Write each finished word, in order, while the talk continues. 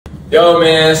Yo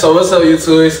man, so what's up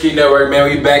YouTube? It's Ski Network, man.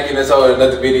 We back in this whole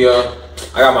another video.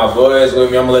 I got my boys with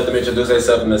me. I'm gonna let them introduce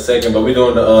themselves in a second, but we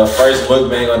doing the first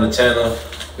mukbang on the channel.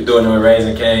 We doing it with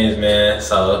Raising Canes, man.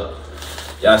 So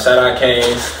y'all shout out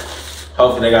Canes.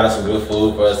 Hopefully they got us some good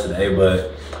food for us today,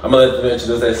 but I'm gonna let them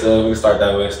introduce themselves. We can start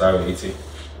that way. Start with ET.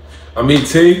 I'm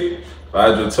ET.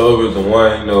 Roger Tober, the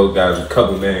one, you know, got a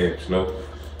couple names, you know.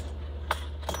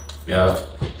 Yeah.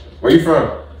 Where you from?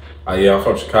 Yeah, I'm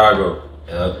from Chicago.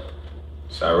 Yep.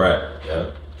 Shout right.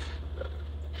 Yep.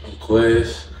 I'm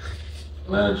Quiz,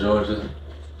 Atlanta, Georgia. You know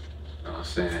what I'm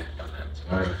saying?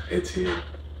 ATL.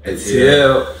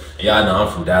 ATL. Y'all know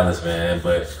I'm from Dallas, man,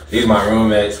 but these my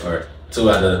roommates, or 2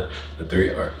 out of the 3,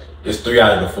 or it's 3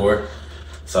 out of the 4.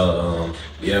 So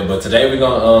yeah, but today we're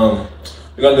gonna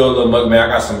do a little mukbang. I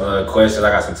got some questions. I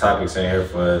got some topics in here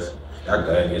for us. Y'all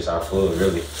go ahead and get y'all food,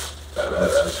 really.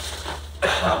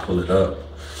 I'll pull it up.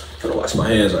 I'm gonna wash my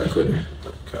hands right quick.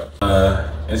 Okay.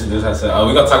 Introduce myself. Oh,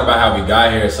 we're gonna talk about how we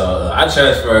got here. So I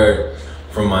transferred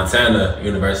from Montana,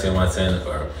 University of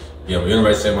Montana,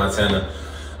 University of Montana.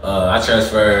 I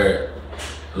transferred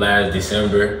last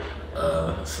December.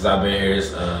 Since I've been here,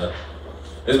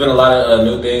 there's been a lot of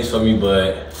new things for me,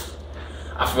 but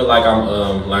I feel like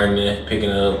I'm learning,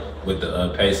 picking up with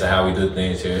the pace of how we do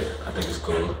things here. I think it's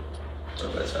cool. So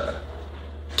that's how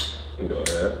you go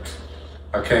ahead.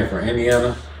 I came from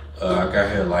Indiana. I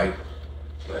got here like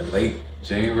late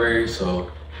January, so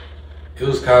it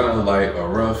was kind of like a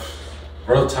rough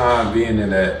time being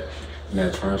in that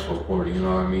transfer portal. You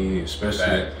know what I mean?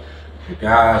 Especially the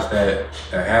guys that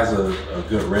has a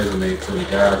good resume to the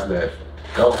guys that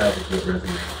don't have a good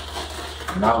resume.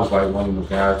 And I was like one of the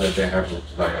guys that didn't have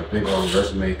like a big old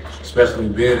resume, especially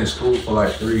being in school for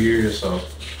like 3 years. So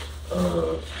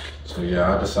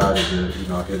yeah, I decided to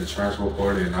hit a transfer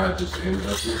portal, and I just ended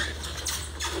up here.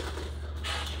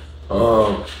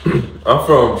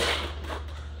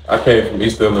 I came from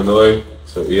East Illinois,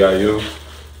 so EIU.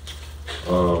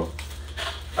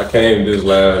 I came this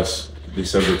last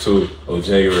December too, or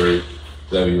January,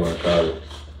 whatever you want to call it.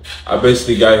 I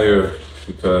basically got here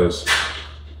because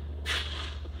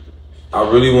I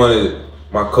really wanted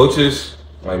my coaches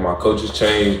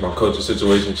changed, my coaching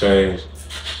situation changed,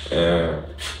 and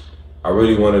I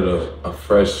really wanted a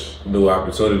fresh new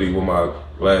opportunity with my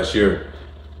last year.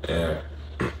 And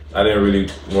I didn't really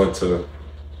want to,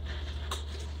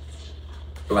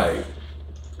 like,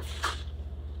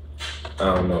 I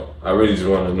don't know. I really just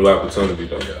wanted a new opportunity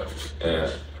though.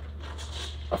 And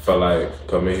I felt like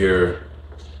coming here,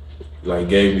 like,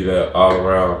 gave me that all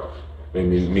around, made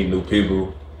me meet new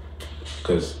people.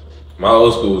 Cause my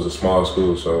old school was a small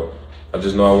school, so I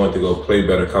just know I wanted to go play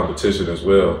better competition as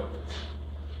well.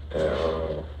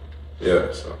 And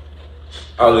yeah, so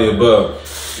all of the above.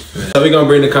 So we're gonna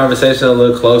bring the conversation a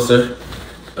little closer,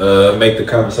 make the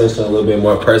conversation a little bit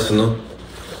more personal.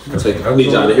 So I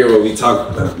need y'all to hear what we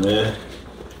talking about, man.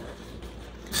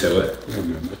 You said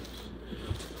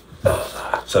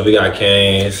what? So we got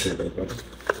Canes.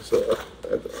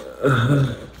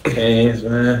 Canes,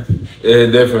 man. Yeah,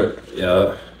 different.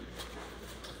 Yeah.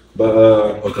 But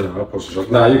Okay, I'll post a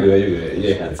joke. nah, you good.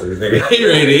 Yeah, so this nigga, he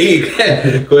ready to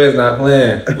eat. Quid's not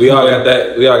playing. We all got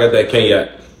that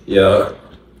Kenyak. Yeah.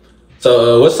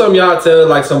 So what's something y'all tell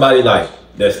like somebody like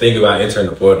that's thinking about entering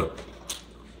the portal?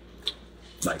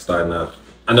 Like starting out.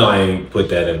 I know I ain't put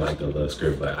that in like the little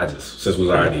script, but I just, since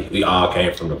we all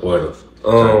came from the portal.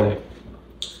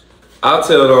 I'll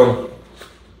tell them,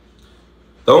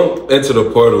 don't enter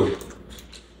the portal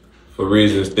for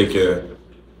reasons thinking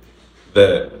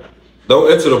that,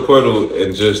 don't enter the portal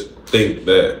and just think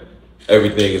that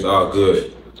everything is all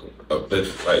good.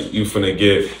 Like you finna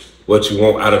get what you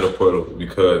want out of the portal,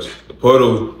 because the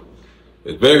portal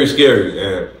is very scary.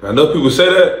 And I know people say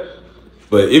that,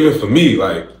 but even for me,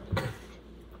 like,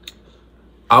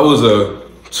 I was a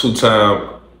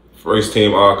 2-time first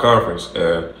team all conference,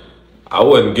 and I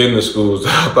wasn't getting the schools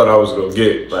that I thought I was gonna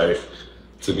get, like,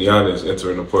 to be honest,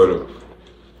 entering the portal.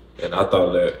 And I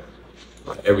thought that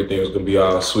like, everything was gonna be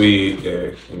all sweet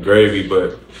and gravy,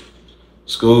 but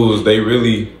schools, they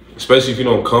really, especially if you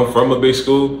don't come from a big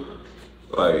school,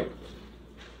 like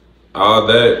all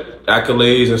that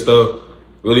accolades and stuff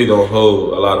really don't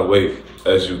hold a lot of weight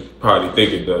as you probably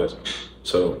think it does.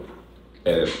 So,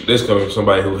 and this coming from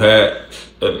somebody who had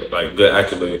like good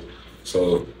accolades.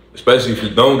 So, especially if you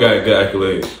don't got good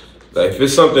accolades, like if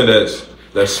it's something that's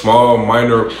small,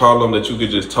 minor problem that you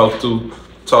could just talk through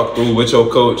with your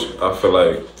coach, I feel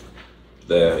like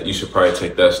that you should probably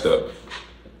take that step,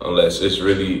 unless it's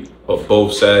really a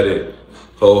both-sided,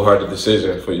 wholehearted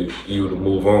decision for you to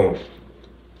move on.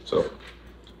 So,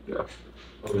 yeah.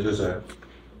 What was your saying?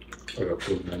 I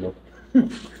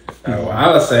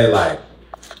would say like,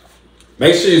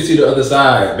 make sure you see the other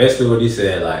side. Basically, what he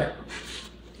said, like,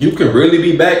 you can really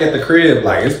be back at the crib.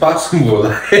 Like, it's possible.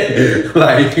 like,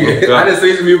 I just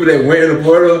see some people that went in the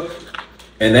portal,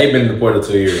 and they've been in the portal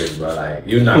 2 years, but like,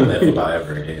 you're not left about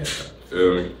ever again.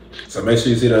 So make sure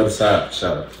you see the other side.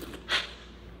 Shut up.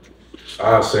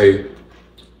 I'd say,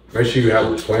 make sure you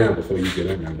have a plan before you get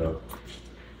in there, though.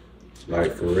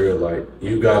 Like, for real, like,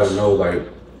 you gotta know, like,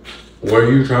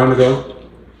 where you trying to go,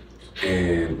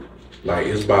 and like,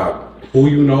 it's about who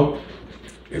you know.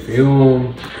 If you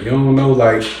don't know,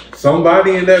 like,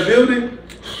 somebody in that building,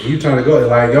 and you trying to go,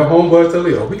 like, your homeboys tell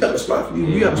you, oh, we got a spot for you,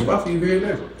 we got a spot for you here and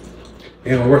there.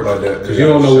 It don't work like that, because you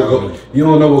don't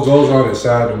know what goes on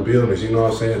inside them buildings, you know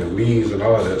what I'm saying, the means and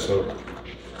all that. So,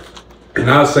 and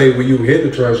I'd say when you hit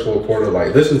the transfer portal,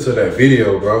 like, listen to that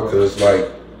video, bro, because like,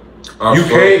 you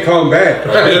can't come back.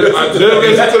 I did listen to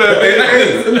that video.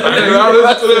 I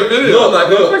listened to that video.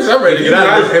 Look, I'm ready to get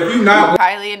out of here. If you not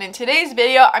Kylie, and in today's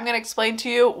video, I'm going to explain to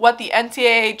you what the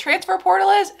NCAA transfer portal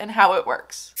is and how it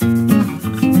works.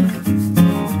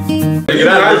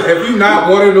 If you not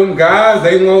one of them guys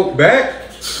they want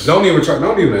back, don't even attempt.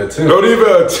 Don't even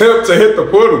attempt to hit the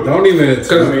portal. Don't even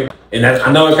attempt. And that's,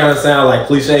 I know it kind of sounds like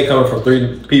cliche coming from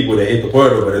 3 people that hit the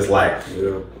portal, but it's like,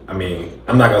 I mean,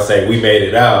 I'm not gonna say we made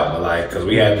it out, but like, cause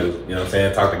we had to, you know what I'm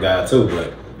saying, talk to God too,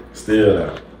 but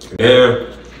still. Yeah,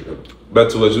 back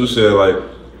to what you said, like,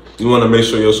 you wanna make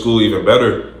sure your school even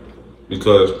better,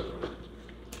 because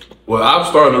what I'm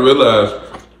starting to realize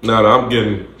now that I'm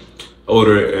getting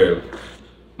older and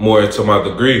more into my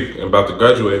degree and about to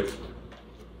graduate,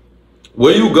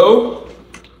 where you go,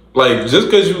 like,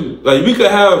 just cause you, like, we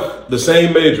could have the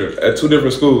same major at 2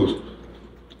 different schools.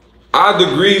 Our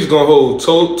degrees gonna hold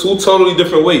 2 totally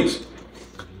different weights.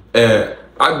 And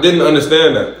I didn't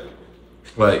understand that.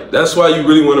 Like, that's why you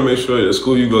really wanna make sure the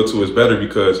school you go to is better,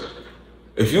 because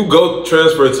if you go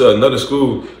transfer to another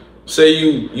school, say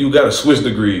you gotta switch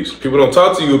degrees. People don't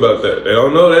talk to you about that. They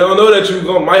don't know that you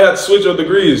might have to switch your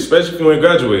degrees, especially if you ain't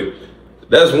graduate.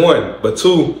 That's 1. But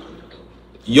 2,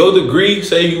 your degree,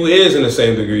 say you is in the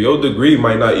same degree, your degree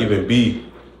might not even be,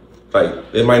 like,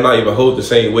 it might not even hold the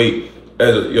same weight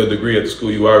as your degree at the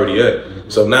school you already at.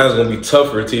 So now it's gonna be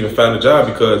tougher to even find a job,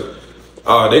 because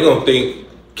they're gonna think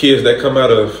kids that come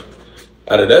out of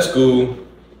that school,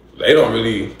 they don't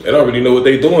really know what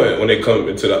they're doing when they come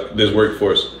into this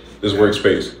workforce, this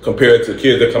workspace, compared to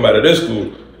kids that come out of this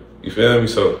school. You feel me?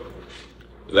 So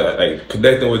like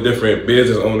connecting with different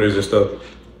business owners and stuff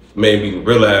made me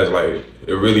realize, like,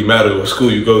 it really matters what school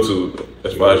you go to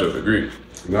as far as your degree.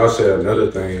 And I'll say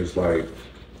another thing is, like,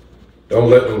 don't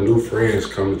let them new friends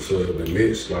come into the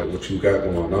midst, like, what you got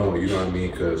going on, you know what I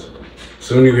mean? Because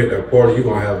soon you hit that portal, you're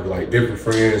gonna have, like, different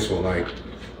friends from, like,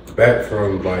 back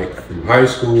from high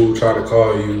school trying to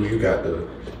call you. You got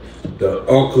the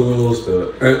uncles,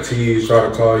 the aunties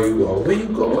trying to call you. Oh, where you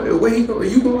going? Where you going?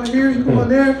 You going here? You going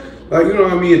there? Like, you know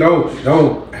what I mean?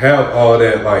 Don't have all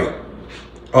that, like,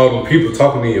 all them people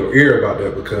talking in your ear about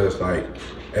that, because, like,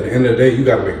 at the end of the day, you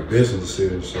gotta make a business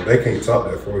decision, so they can't talk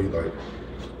that for you. Like,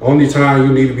 only time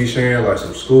you need to be sharing, like,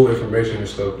 some school information and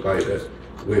stuff like that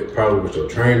probably with your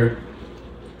trainer,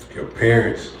 your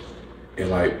parents, and,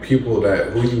 like, people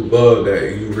who you love,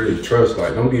 that you really trust.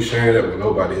 Like, don't be sharing that with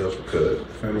nobody else, because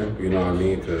you know what I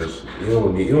mean? Because you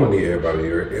don't need everybody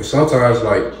here. And sometimes,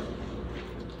 like,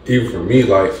 even for me,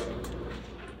 like,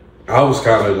 I was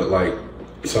kind of, like,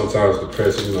 sometimes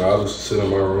depressed. You know, I was sit in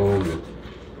my room and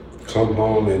come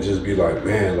home and just be like,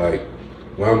 man, like,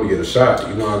 when I'm gonna get a shot,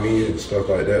 you know what I mean, and stuff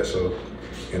like that. So,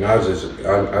 and I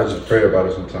just pray about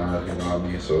it sometimes, you know what I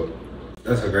mean. So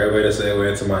that's a great way to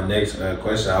segue into my next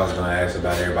question. I was gonna ask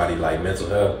about everybody, like, mental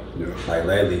health. Yeah. Like,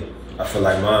 lately, I feel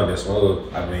like mine been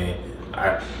smooth. I mean,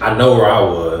 I know where I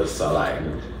was, so, like,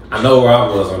 I know where I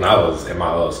was when I was in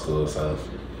my old school. So,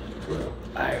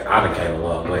 like, I done came a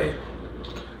long way.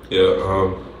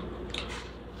 Yeah,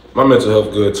 my mental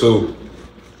health good too.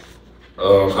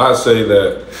 I'd say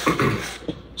that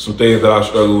some things that I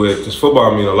struggle with, because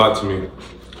football mean a lot to me.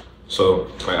 So,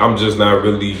 like, I'm just not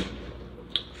really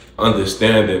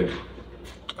understanding,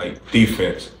 like,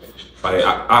 defense. Like,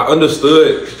 I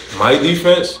understood my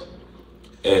defense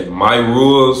and my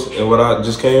rules and what I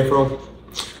just came from.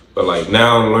 But, like,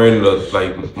 now I'm learning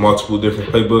like multiple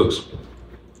different playbooks.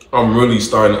 I'm really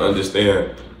starting to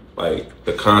understand, like,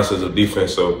 the concepts of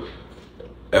defense. So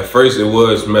at first it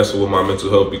was messing with my mental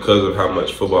health because of how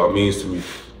much football means to me.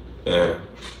 And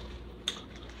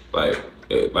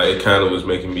it kind of was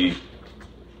making me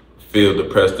feel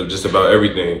depressed of just about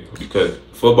everything, because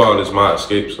football is my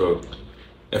escape. So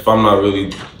if I'm not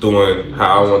really doing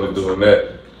how I want to do in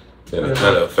that, and it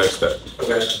kind of affects that.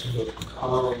 Okay.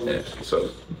 Yeah, so,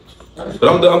 but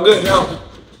I'm good now.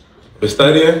 Been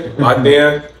studying, locked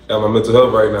in, got my mental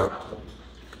health right now.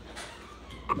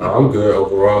 No, I'm good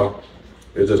overall.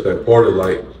 It's just that part of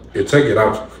like it take it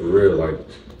out for real. Like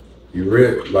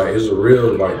like it's a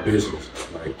real like business.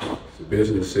 Like it's a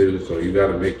business decision, so you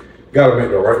gotta make the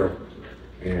right one.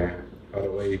 And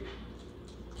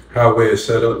how the way it's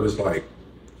set up is like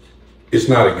it's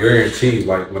not a guarantee.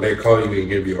 Like when they call you and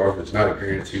give you an offer, it's not a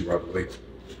guarantee right away.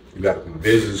 You gotta go to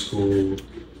business school,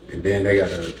 and then they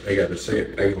gonna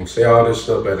say all this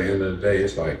stuff at the end of the day.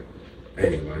 It's like,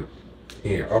 hey, like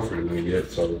he ain't offering me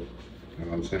yet, so you know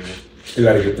what I'm saying? You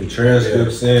gotta get them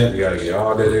transcripts in. You gotta get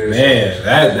all that in. Man,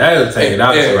 that'll take it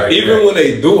out right even there. when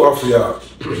they do offer y'all,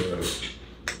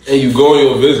 and you go on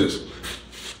your visits,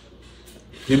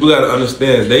 people gotta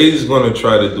understand they just gonna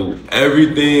try to do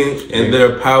everything in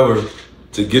their power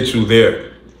to get you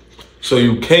there. So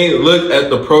you can't look at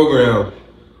the program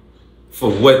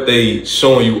for what they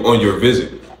showing you on your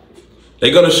visit.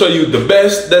 They're gonna show you the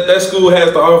best that school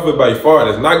has to offer by far.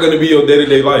 That's not gonna be your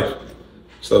day-to-day life.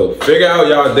 So figure out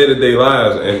y'all day-to-day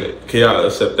lives and can y'all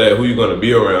accept that, who you gonna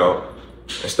be around,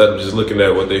 instead of just looking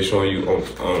at what they showing you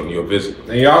on your visit.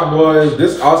 And y'all boys,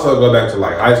 this also go back to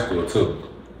like high school too.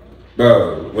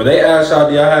 Bro, when they ask y'all,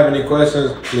 do y'all have any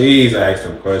questions? Please ask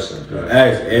them questions, bro.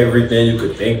 Ask everything you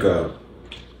could think of.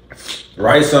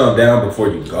 Write something down before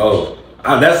you go.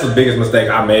 That's the biggest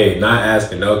mistake I made, not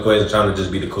asking no questions, trying to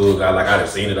just be the cool guy like I've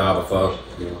seen it all before.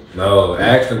 Yeah. No,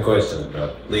 ask them questions,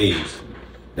 bro. Please.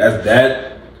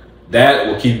 That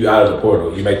will keep you out of the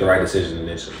portal. You make the right decision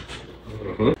initially.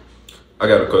 Mm-hmm. I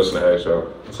got a question to ask y'all.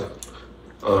 What's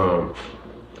up?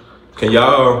 Can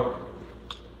y'all?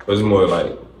 It's more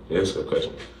like it's a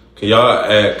question. Can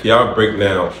y'all break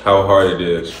down how hard it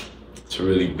is to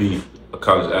really be a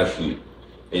college athlete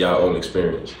in y'all own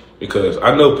experience? Because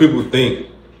I know people think,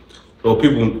 well,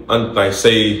 people like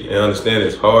say and understand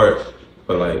it's hard,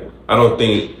 but like I don't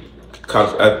think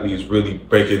college athletes really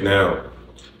break it down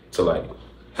to like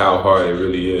how hard it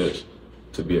really is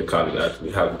to be a college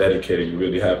athlete, how dedicated you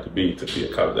really have to be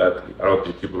a college athlete. I don't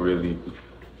think people really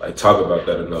like talk about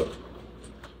that enough.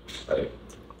 Like,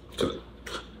 'cause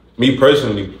me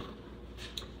personally,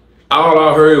 all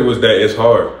I heard was that it's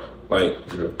hard. Like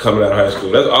coming out of high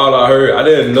school, that's all I heard. I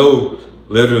didn't know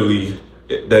literally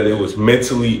that it was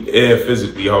mentally and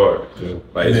physically hard. Yeah.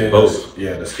 Like it's both.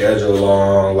 Yeah, the schedule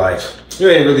long. Like you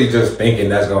ain't really just thinking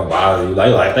that's gonna bother you.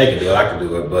 Like they can do it, I can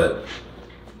do it, but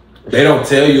they don't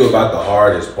tell you about the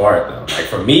hardest part though. Like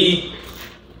for me,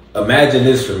 imagine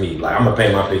this for me. Like I'm gonna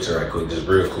paint my picture right quick, just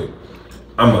real quick.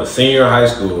 I'm a senior in high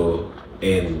school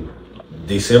in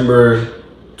December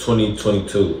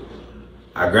 2022.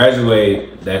 I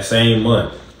graduate that same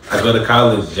month. I go to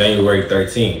college January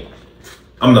 13th.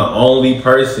 I'm the only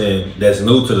person that's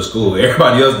new to the school.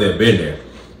 Everybody else that been there.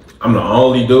 I'm the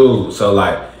only dude. So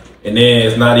like, and then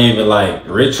it's not even like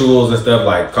rituals and stuff.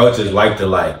 Like coaches like to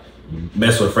like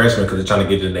mess with freshmen because they're trying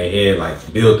to get in their head,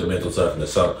 like build the mental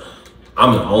toughness. So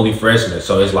I'm the only freshman.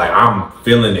 So it's like I'm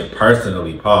feeling it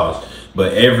personally, pause.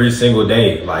 But every single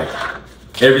day,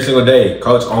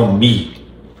 coach on me.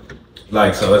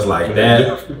 Like, so it's like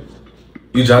that.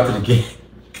 You dropped it again.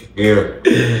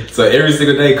 Yeah. So every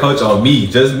single day, coach on me,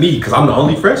 just me, because I'm the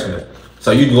only freshman.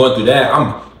 So you going through that,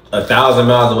 I'm 1,000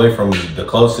 miles away from the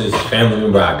closest family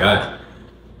member I got.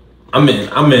 I'm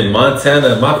in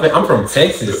Montana. I'm from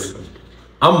Texas.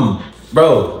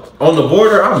 Bro, on the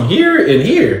border, I'm here and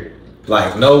here.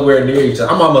 Like nowhere near each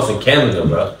other. I'm almost in Canada,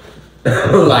 bro.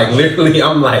 Like literally,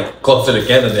 I'm like closer to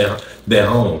Canada than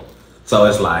home. So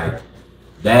it's like,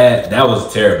 that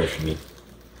was terrible for me.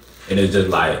 And it's just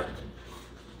like,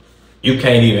 you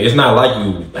can't even, it's not like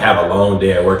you have a long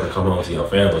day at work and come home to your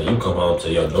family. You come home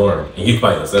to your dorm and you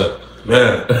by yourself.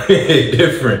 Man,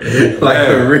 different. Like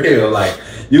for real, like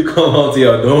you come home to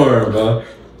your dorm, bro.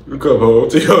 You come home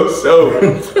to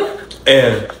yourself.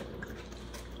 And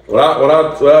what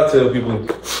I tell people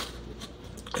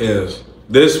is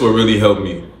this will really help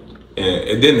me. And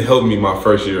it didn't help me my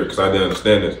first year because I didn't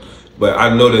understand this. But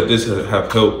I know that this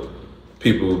have helped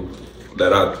people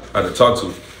that I talk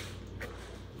to.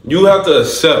 You have to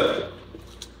accept,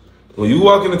 when you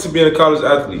walking into being a college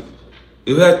athlete,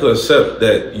 you have to accept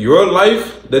that your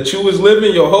life that you was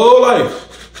living, your whole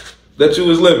life that you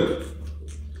was living,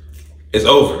 is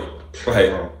over.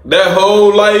 Like, that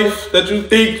whole life that you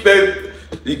think that,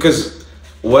 because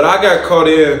what I got caught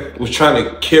in was trying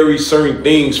to carry certain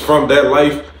things from that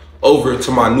life over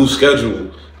to my new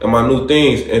schedule and my new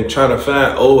things and trying to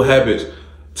find old habits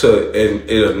and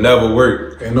it'll never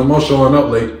work. Ain't no more showing up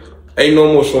late. Ain't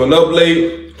no more showing up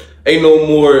late. ain't no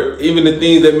more, even the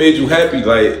things that made you happy,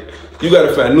 like, you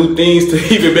gotta find new things to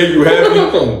even make you happy.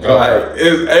 Like,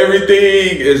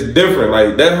 everything is different.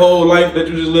 Like, that whole life that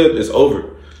you just lived is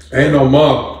over. Ain't no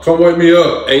mom. Come wake me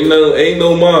up. Ain't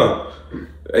no mom.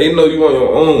 Ain't no you on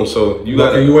your own, so you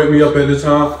gotta. Can you wake me up at this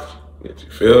time? You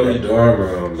feel me? Dorm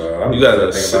room, bro. You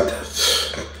gotta think about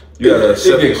that. You gotta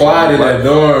It get quiet in that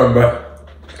dorm, bro.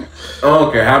 I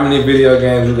don't care how many video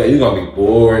games you got, you gonna be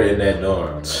bored in that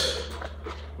dorm,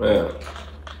 man.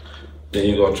 Then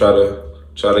you gonna try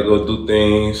to go do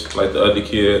things like the other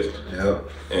kids. Yep.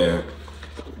 And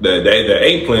they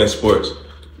ain't playing sports.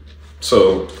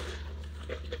 So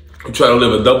you try to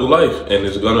live a double life, and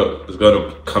it's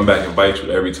gonna come back and bite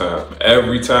you every time.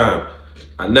 Every time.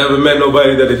 I never met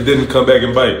nobody that it didn't come back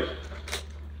and bite.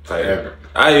 Like,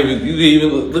 you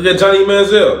even look at Johnny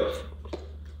Manziel.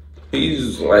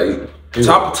 He's like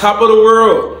top of the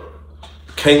world.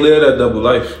 Can't live that double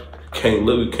life. Can't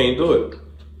do it.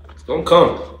 It's gonna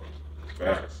come.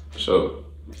 So,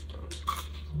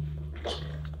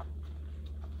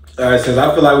 alright, since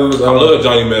I feel like we was I love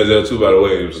Johnny Manziel too, by the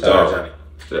way. He was Johnny.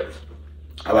 Yeah.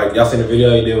 I like, y'all seen the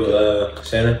video he did with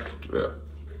Shannon? Yeah.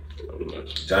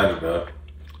 Johnny, bro.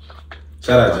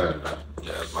 Shout out Johnny, bro.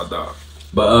 Yeah, that's my dog.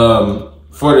 But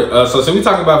for the so we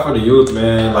talking about for the youth,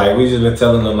 man. Like, we just been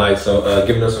telling them, like, so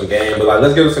giving them some game, but like,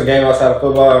 let's give them some game outside of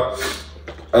football.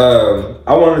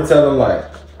 I wanted to tell them,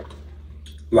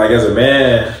 like as a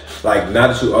man, like, now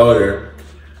that you older,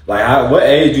 like, what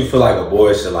age do you feel like a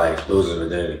boy should like lose his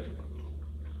virginity?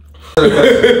 I'll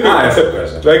answer the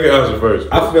question. They can answer first.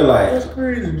 I feel like that's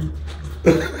crazy.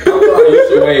 I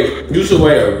feel like you should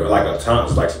wait like a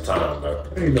time, like some time, bro.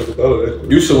 I ain't never thought of that.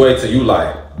 You should wait till you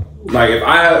like if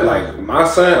I had like my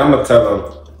son, I'm gonna tell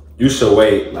him you should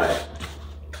wait like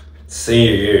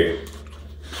senior year.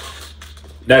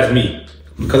 That's me,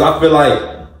 because I feel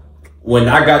like when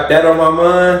I got that on my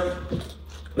mind,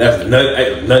 that's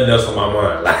nothing else on my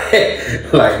mind.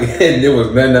 Like there was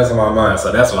nothing else on my mind.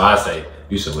 So that's why I say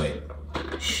you should wait.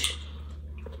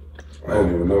 I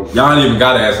don't even know. Y'all don't even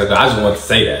gotta answer. I just want to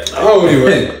say that. I don't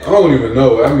even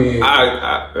know. I mean, you I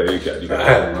got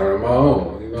had to learn my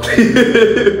own. You know, I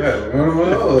had to learn my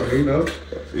own. You know,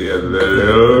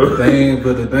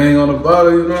 put the thing on the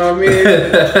bottle. You know what I mean? You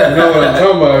know what I'm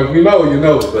talking about. If you know, you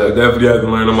know. I But definitely had to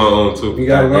learn on my own too. you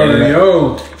gotta learn on your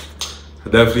own. I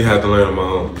definitely had to learn on my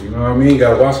own. You know what I mean? You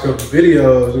gotta watch a couple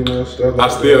videos. You know, stuff.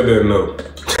 Like I still didn't know.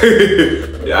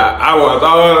 Yeah, I watched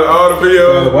all the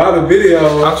videos. Why the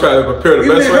video? I tried to prepare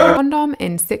the best way. Condom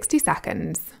in 60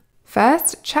 seconds.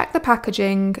 First, check the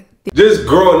packaging. Just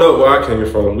growing up where I came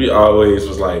from, we always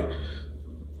was like,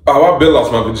 oh, I've been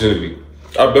lost my virginity.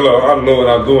 I know what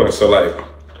I'm doing. So like,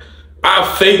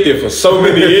 I faked it for so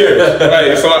many years.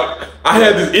 Like, so I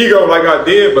had this ego like I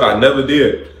did, but I never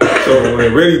did. So when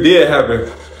it really did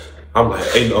happen, I'm like,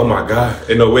 hey, oh my God,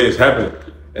 ain't no way it's happening.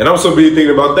 And I'm so busy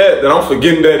thinking about that I'm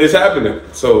forgetting that it's happening.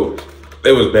 So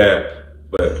it was bad,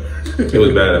 but it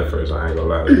was bad at first. I ain't gonna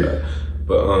lie to that.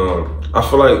 But I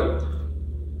feel like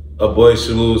a boy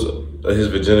should lose his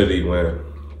virginity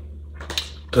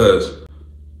cause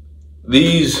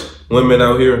these women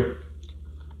out here,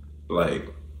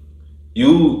 like,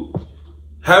 you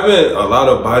having a lot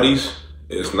of bodies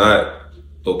is not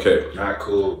okay. Not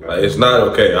cool, bro. Like, it's not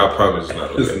okay. I promise it's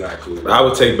not okay. It's not cool. I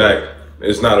would take back,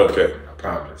 it's not okay.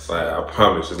 Promise. Like, I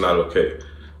promise it's not okay.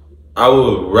 I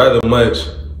would rather much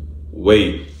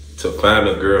wait to find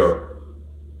a girl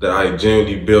that I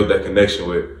genuinely build that connection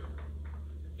with,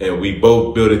 and we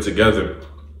both build it together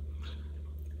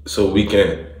so we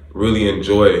can really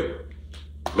enjoy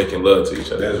making love to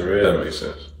each other. That's real. That makes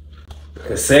sense.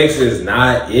 Cause sex is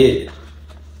not it.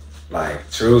 Like,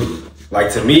 truly.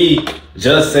 Like, to me,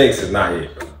 just sex is not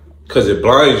it. Cause it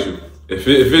blinds you. If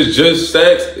it's just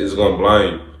sex, it's gonna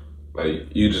blind you. Like,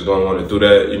 you just gonna want to do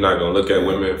that. You're not gonna look at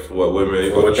women for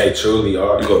what they truly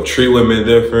are. You're gonna treat women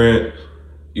different.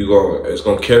 It's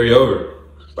gonna carry over.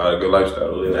 It's not a good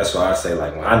lifestyle to live. That's why I say,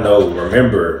 like, when I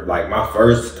remember, like, my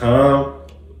first time,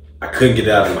 I couldn't get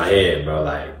it out of my head, bro.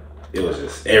 Like, it was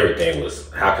just, everything was,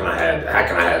 how can I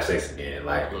have sex again?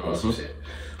 Like, some shit.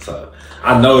 So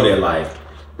I know that, like,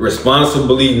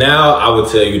 responsibly now, I would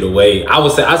tell you to wait.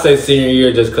 I say senior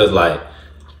year just cause, like,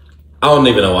 I don't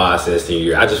even know why I said senior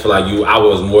year. I just feel like I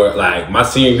was more, like, my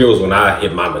senior year was when I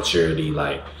hit my maturity,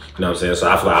 like, you know what I'm saying? So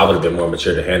I feel like I would have been more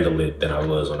mature to handle it than I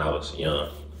was when I was young.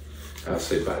 I'll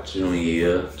say about junior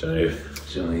year. Junior year.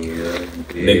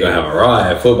 Yeah. They gonna have a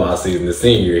ride football season the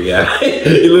senior year. Yeah.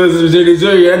 He loses to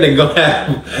junior year, and they gonna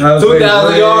have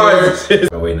 2,000 yards.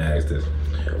 I'm waiting to ask this.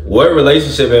 What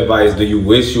relationship advice do you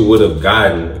wish you would have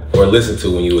gotten or listened to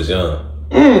when you was young?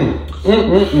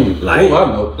 Like, Ooh, I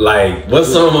know. like what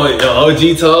someone your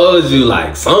OG told you,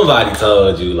 like somebody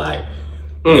told you, like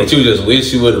that you just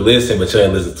wish you would have listened, but you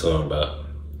ain't listen to him, bro.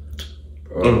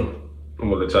 I'm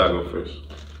gonna let Ty go first.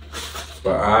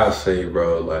 But I say,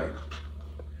 bro, like,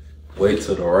 wait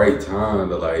till the right time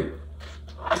to like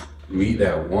meet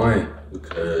that one,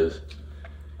 because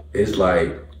it's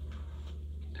like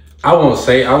I won't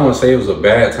say it was a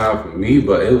bad time for me,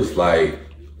 but it was like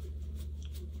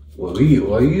well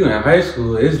you in high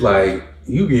school, it's like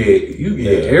you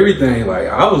get everything. Like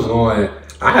I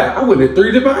went to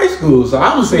 3 different high schools, so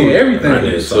I was seeing everything. I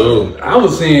did too. I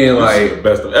was seeing like The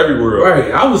best of every world.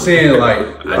 right. I was seeing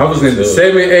like I was in the too.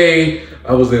 7A,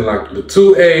 I was in like the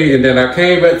 2A, and then I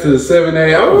came back to the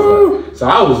 7A. I was like, so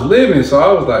I was living. So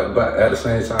I was like, but at the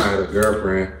same time, I had a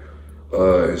girlfriend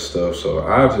and stuff. So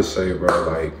I just say, bro,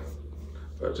 like,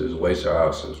 just waste your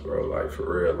options, bro. Like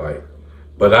for real, like.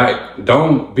 But I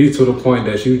don't be to the point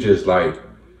that you just like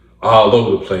all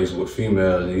over the place with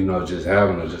females, and, you know, just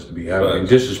having them just to be having and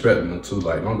disrespecting them too.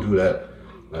 Like, don't do that.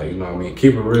 Like, you know what I mean?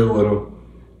 Keep it real with them.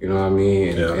 You know what I mean?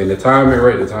 And, and the time ain't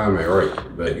right. The time ain't right.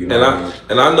 But you know, what I mean?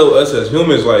 And I know us as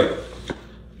humans, I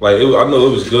know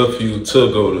it was good for you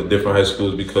to go to different high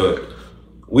schools, because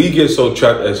we get so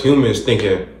trapped as humans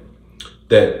thinking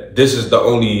that this is the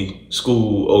only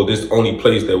school or this only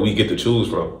place that we get to choose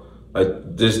from.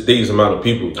 Like these amount of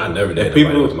people. I never did.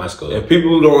 People to my school. And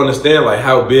people don't understand like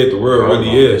how big the world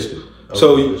really is.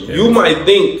 So you might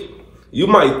think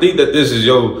that this is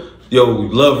your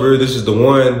lover, this is the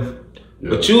one,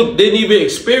 but you didn't even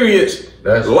experience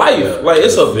life. Yeah. Like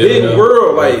it's a big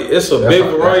world. Like it's a big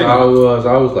variety. That's how it was.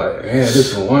 I was like, man, this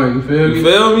is the one. You feel me? You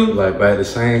feel me? Like, but at the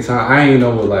same time, I ain't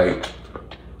know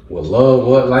what love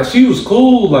was. Like, she was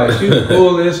cool. Like, she was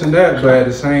cool, this and that. But at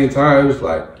the same time, it was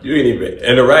like, You didn't even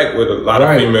interact with a lot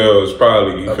of females,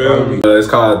 probably. You feel me? It's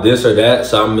called This or That,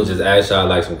 so I'm gonna just ask y'all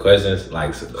like some questions,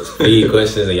 like some speed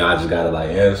questions, and y'all just gotta like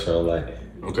answer them, like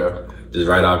just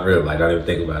right off rip, like don't even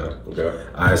think about them. Okay.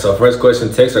 All right. So first question: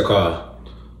 text or call?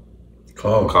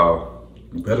 call.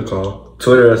 You better call.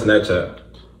 Twitter or Snapchat?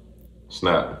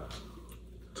 Snap.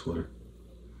 Twitter.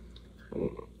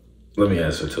 Let me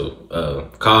answer too.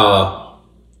 Call.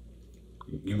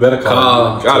 You better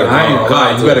call. Gotta I ain't call.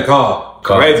 call. You better call.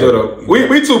 Call. Right, Twitter.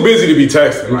 We too busy to be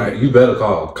texting. Right. You better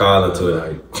call. Call and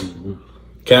Twitter.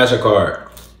 Cash or card?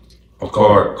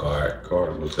 Card. Card.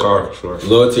 For sure.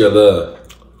 Loyalty or love?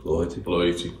 Loyalty.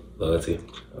 Loyalty.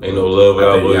 Ain't no love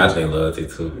without I loyalty. think loyalty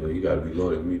too. Yeah, you gotta be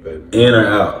loyal to me, baby. In or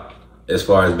out? As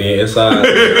far as being inside?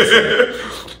 I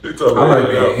like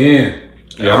being in.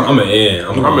 Yeah, I'm an in.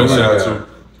 I'm inside too.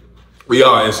 We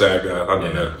are inside guys. I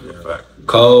know that. Yeah. Fact.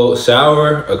 Cold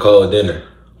shower or cold dinner?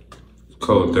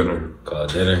 Cold dinner.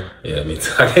 Cold dinner? Yeah, me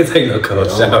too. I can't take no cold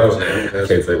shower. I can't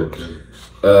take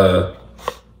it.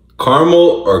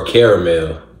 Caramel or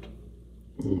caramel?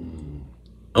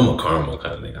 I'm a caramel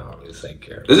kind of nigga. I don't really say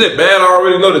caramel. Is it bad? I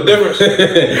already know the difference.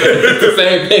 It's the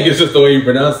same thing. It's just the way you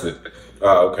pronounce it.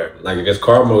 Oh, okay. Like if it's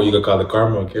caramel, you can call it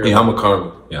caramel or caramel. Yeah, I'm a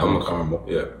caramel. Yeah, I'm a caramel.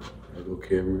 Yeah. I go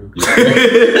camera.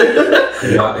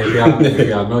 If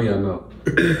y'all know, y'all know.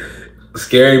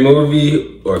 Scary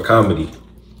movie or comedy?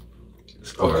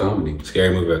 Or comedy.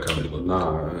 Scary movie or comedy movie?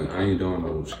 Nah, I ain't doing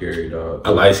no scary dog. I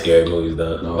like scary movies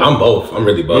though. No. I'm both. I'm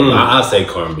really both. I say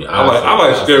comedy. I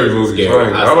like scary movies.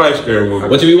 I like scary movies.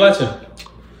 What you be watching?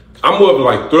 I'm more of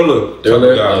like thriller.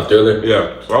 Thriller? type of guy. Thriller?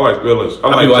 Yeah. So I like thrillers. I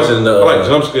like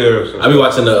jump scares. I be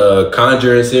watching the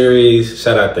Conjuring series.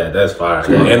 Shout out that. That's fire.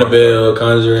 Annabelle,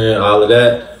 Conjuring, all of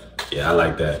that. Yeah, I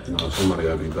like that. No, somebody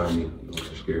gotta be by me.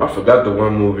 I forgot the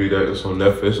one movie that is on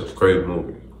Netflix. It's a crazy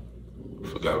movie. I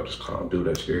forgot what it's called. Do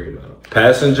that scary dog.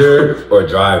 Passenger or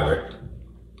driver?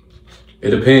 It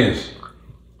depends.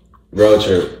 Road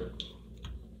trip.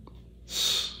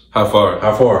 How far?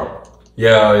 How far?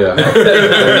 Yeah. Where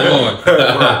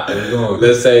you going?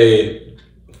 Let's say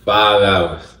 5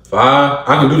 hours. 5?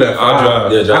 I can do that. 5. I'll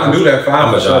drive. Yeah, I can do that 5.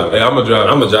 I'm a driver. Hey, I'm a driver.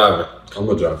 I'm a driver. I'm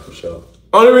gonna drive for sure.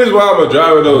 Only reason why I'm a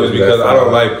driver though is because I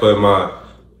don't like putting my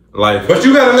life. But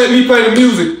you gotta let me play the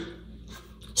music.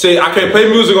 See, I can't play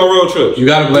music on road trips. You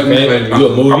gotta let me play the You a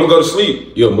music. movie? I'm gonna go to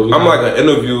sleep. You a movie? I'm like an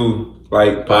interview,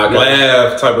 like Podcast.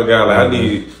 laugh type of guy. Like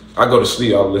I go to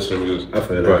sleep. I'll listen to music. I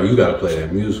feel Bro, that. you gotta play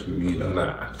that music for me though.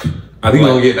 Nah. We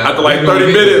gonna get that. After like we gonna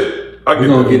 30 get minutes, I We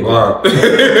gonna get that.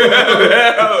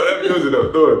 that music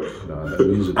though. Do it. Nah, that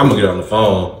music. I'm gonna get on the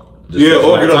phone. Just Yeah,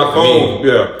 or like, get on talk the to phone. me.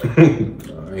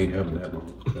 Yeah. Nah, I ain't having that one.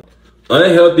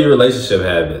 Unhealthy relationship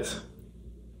habits.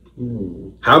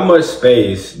 How much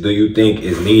space do you think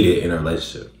is needed in a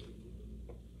relationship?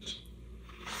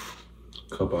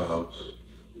 Couple of hours.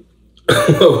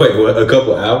 Wait, what? A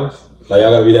couple hours? Like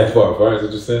y'all gotta be that far apart, is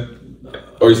what you said?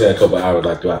 Or you said a couple hours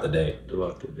like throughout the day?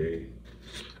 Throughout the day.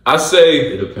 I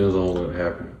say It depends on what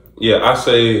happened. yeah, I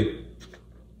say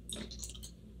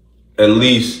at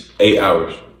least 8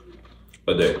 hours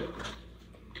a day.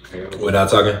 Without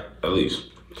talking? At least.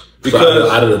 Because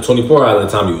so out of the 24 out of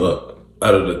the time you up.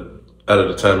 Out of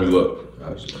the time you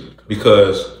up.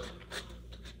 Because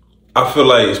I feel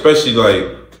like, especially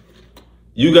like,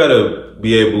 you gotta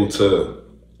be able to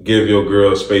give your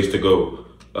girl space to go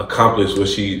accomplish what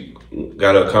she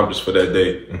gotta accomplish for that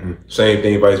day. Same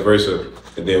thing, vice versa.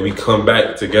 And then we come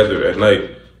back together at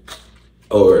night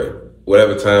or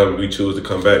whatever time we choose to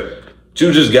come back.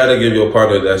 You just gotta give your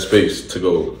partner that space to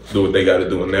go do what they gotta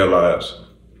do in their lives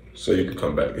so you can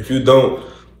come back. If you don't,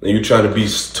 and you try to be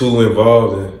too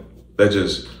involved, then that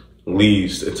just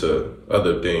leads into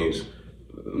other things,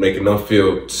 making them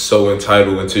feel so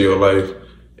entitled into your life.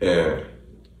 And,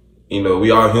 you know,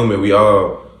 we all human, we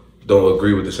all don't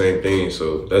agree with the same things,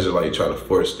 so that's just like trying to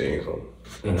force things on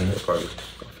the party.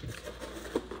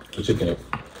 What you think?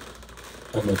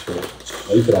 How much?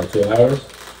 Oh, you put out 2 hours?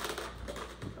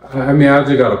 I mean, I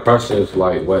just gotta process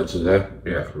like what just happened.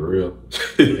 Yeah. For real.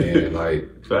 And like,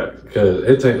 Fact. because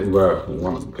it takes, bro,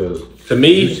 because To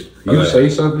me, you say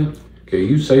something, okay,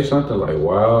 you say something like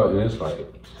wow, and it's like,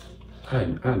 I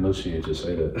know she didn't just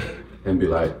say that, and be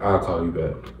like, I'll call you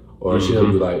back. Or she'll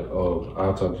be like, oh,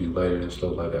 I'll talk to you later and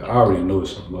stuff like that. I already knew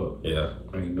something up. Yeah.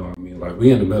 You know what I mean? Like,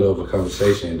 we in the middle of a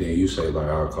conversation and then you say, like,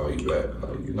 I'll call you back.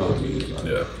 Like, you know what I mean? Like,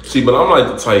 Yeah. See, but I'm like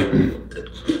the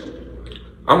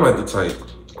type,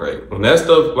 right? When that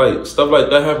stuff like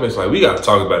that happens, like, we gotta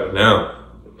talk about it now.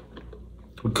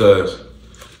 Because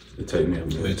it take me a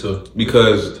minute. Me too.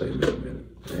 It take me a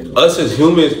minute. us as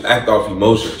humans act off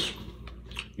emotions.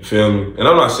 You feel me? And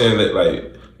I'm not saying that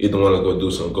like either one to go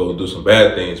do some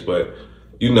bad things, but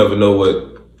you never know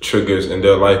what triggers in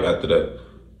their life after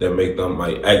that make them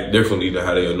like act differently than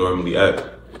how they would normally act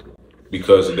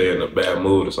because they're in a bad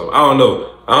mood or something. I don't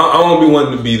know. I don't be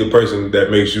wanting to be the person that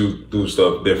makes you do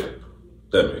stuff different.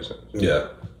 That makes sense. Yeah.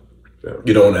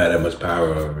 You don't have that much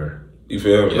power over. You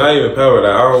feel me? Yeah. Not even power.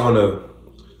 Like,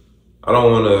 I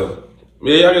don't wanna.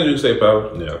 Yeah, I guess you could say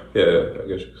power. Yeah. Yeah, I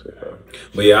guess you could say power.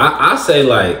 But yeah, I say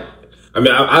like, I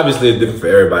mean, obviously it's different for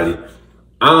everybody.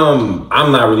 I'm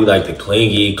not really like the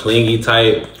clingy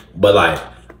type, but like,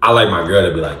 I like my girl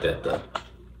to be like that though.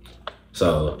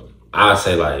 So I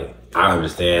say like, I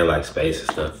understand like space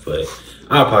and stuff, but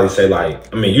I'll probably say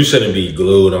like, I mean, you shouldn't be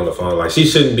glued on the phone. Like, she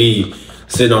shouldn't be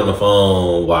sitting on the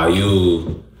phone while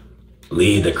you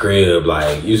leave the crib.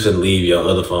 Like, you shouldn't leave your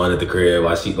other phone at the crib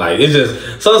while she, like, it's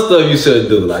just some stuff you shouldn't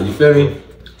do. Like, you feel me?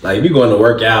 Like, if you're going to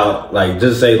work out, like,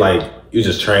 just say like, you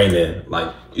just training.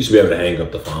 Like, you should be able to hang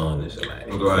up the phone and shit. Like,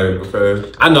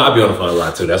 Okay. I know I be on the phone a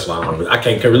lot too. That's why I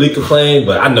can't really complain,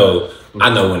 but I know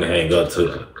when to hang up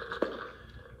too.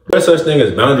 There's such thing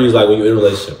as boundaries, like when you're in a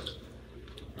relationship.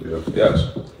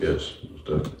 Yes.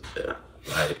 Yeah.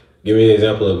 Like, give me an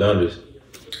example of boundaries.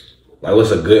 Like,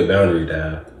 what's a good boundary to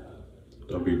have?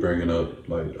 Don't be bringing up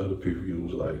like other people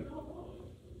use like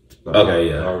Okay,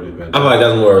 yeah. I feel like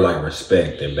that's more like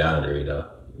respect than boundary though.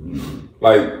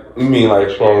 Like, you mean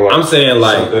like from like, I'm saying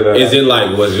like, is it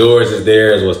like what's yours is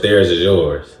theirs, what's theirs is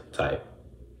yours type?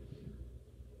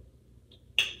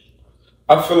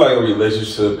 I feel like a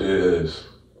relationship is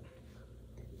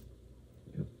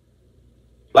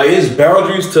like, it's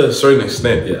boundaries to a certain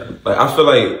extent. Yeah. Like, I feel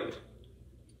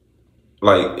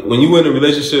like when you in a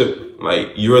relationship,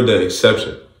 like, you're the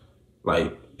exception.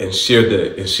 Like, and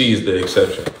she's the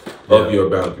exception of your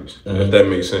boundaries. If that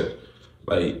makes sense.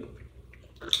 Like,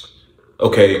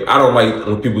 okay, I don't like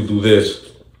when people do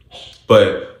this,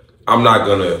 but I'm not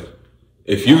gonna,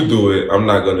 if you do it, I'm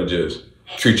not gonna just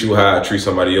treat you how I treat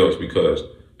somebody else, because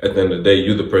at the end of the day,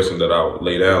 you're the person that I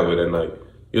lay down with, and like,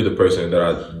 you're the person that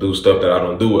I do stuff that I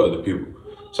don't do with other people.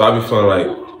 So I be feeling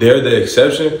like they're the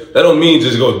exception. That don't mean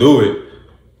just go do it,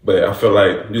 but I feel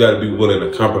like you gotta be willing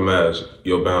to compromise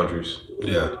your boundaries.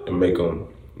 Yeah. And make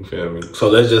them, you feel me? So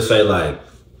let's just say like,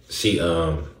 she,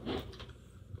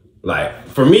 like,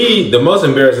 for me, the most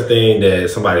embarrassing thing that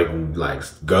somebody can like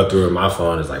go through in my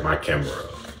phone is like my camera roll.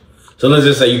 So let's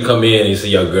just say you come in and you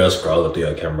see your girl scroll up through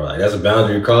your camera. Like, that's a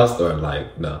boundary crossed, or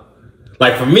like, no?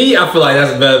 Like, for me, I feel like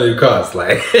that's a boundary crossed.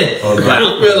 Like,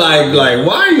 I feel like,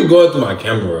 why are you going through my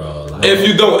camera roll? Like, If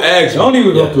you don't ask, don't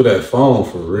even go through that phone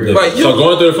for real. Like, so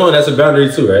going through the phone, that's a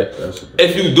boundary too, right?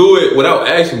 if you do it without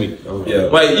asking me,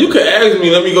 like, you can ask me,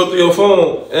 let me go through your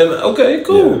phone, and okay,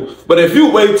 cool. Yeah. But if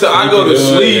you wait till I go to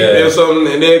sleep and something,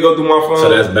 and then go through my phone, So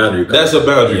that's boundary crossed. That's a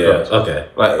boundary cross. Okay.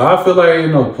 Like, I feel like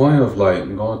ain't no point of like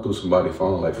going through somebody's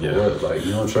phone like for what? Like,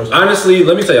 you don't trust them? Honestly,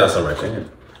 let me tell y'all something right there.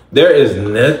 there is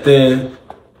nothing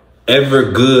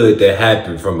ever good that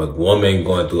happened from a woman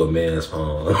going through a man's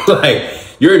phone. Like,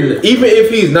 even if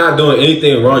he's not doing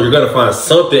anything wrong, you're gonna find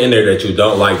something in there that you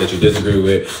don't like, that you disagree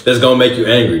with, that's gonna make you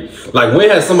angry. Like, when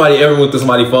has somebody ever went through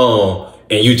somebody's phone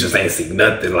and you just ain't seen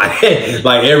nothing? Like,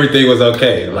 like everything was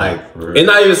okay. Like, and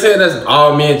not even saying that's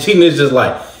all men cheating. It's just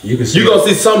like you gonna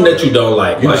see something that you don't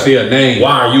like. You can see a name.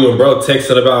 Why are you and bro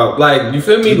texting about? Like, you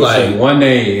feel me? Like one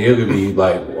name, it could be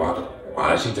like,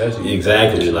 why is she texting you?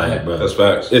 Exactly, like, bro. That's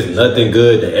facts. It's nothing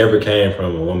good that ever came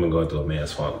from a woman going through a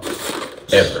man's phone,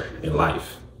 ever in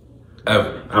life.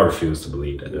 Ever. I refuse to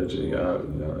believe that.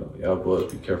 Y'all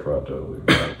boys be careful out there. We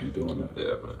gotta be doing that.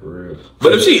 Yeah, man. For real.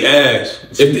 But if she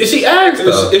asks, If she asks,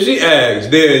 if she asks,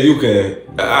 then you can.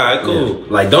 All right, cool. Yeah.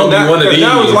 Like, don't be one of these.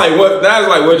 That was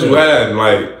like what you had.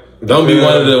 Like, don't be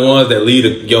one of the ones that leave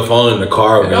your phone in the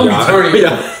car. Don't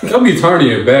be turning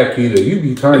your back either. You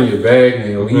be turning your back and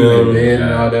you in bed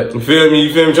and all that. You feel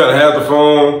me? Trying to have the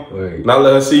phone, not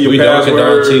let her see your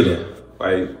password. Cheating.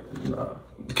 Like,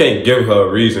 you can't give her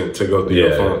a reason to go through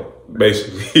your phone.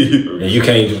 Basically, and you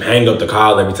can't just hang up the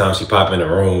call every time she pop in the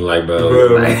room. Like, bro,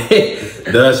 like,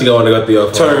 does she going to go through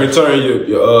your phone? Turn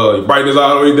your brightness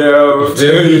all the way down.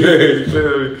 You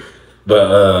feel me?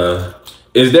 But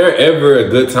is there ever a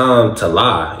good time to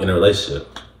lie in a relationship?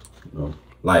 No.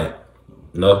 Like,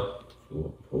 no?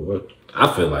 For what? I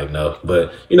feel like no.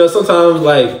 But, you know, sometimes,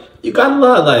 like, you gotta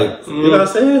lie. Like, you know what I'm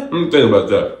saying? Think about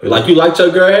that. Like, you liked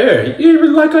your girl hair. You didn't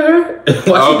really like her hair?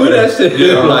 Why she do that shit?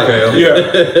 Yeah, like, okay.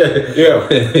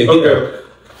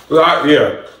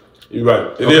 Yeah. You're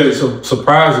right. It is. So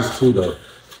surprises too, though.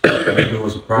 Doing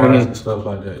surprises and stuff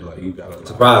like that. Like, you gotta lie.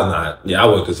 Surprise not. Yeah, I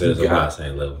would consider surprise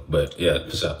same level. But, yeah,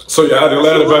 for sure. So y'all done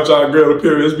lied about y'all girl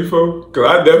appearance before? Because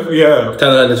I definitely have.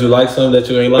 Tell her that you like something that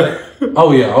you ain't like?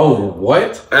 Oh, yeah. Oh,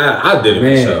 what? I did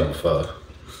it for sure before.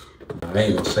 I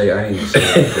ain't gonna say that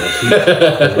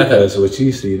because what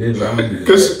you see this. I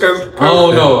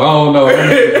don't know. I'm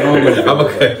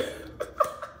okay.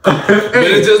 But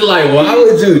it's just like, why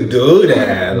would you do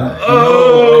that? Like,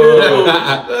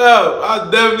 I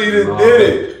definitely did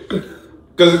it.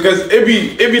 Cause it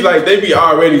be like they be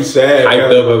already sad,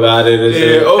 hyped up about it. And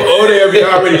shit. They be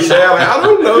already sad. Like, I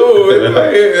don't know.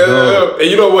 And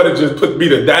you don't want to just put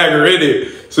the dagger in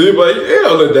it. So you're like, yeah,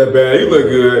 don't look that bad. You look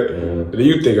good. And then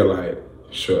you thinking like,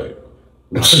 sure.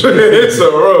 It's so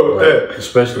wrong with that.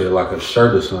 Especially like a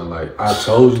shirt or something. Like, I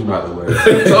told you not to wear that.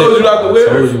 I told you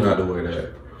not to wear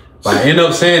that. But I end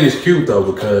up saying it's cute though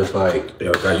because like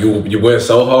you went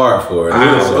so hard for it.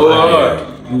 I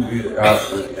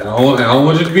don't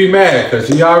want you to be mad because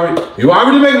you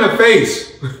already making a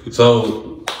face.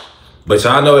 So, but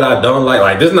y'all know what I don't like.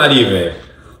 Like, this is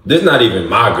not even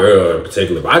my girl in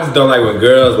particular. But I just don't like when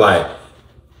girls like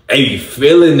they be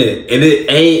feeling it and it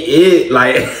ain't it.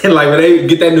 Like like when they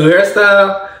get that new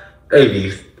hairstyle, they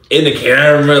be in the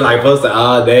camera like posting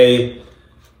all day.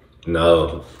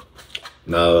 No.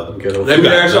 Let me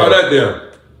ask y'all that then.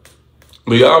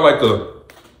 But y'all like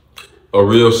a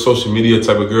real social media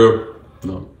type of girl?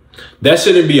 No. That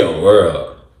shouldn't be a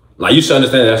world. Like, you should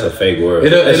understand that's a fake world.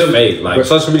 It's fake. Like,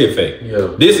 social media fake.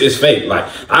 Yeah. This is fake. Like,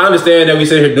 I understand that we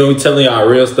sit here telling y'all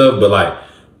real stuff, but like,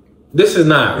 this is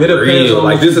not real.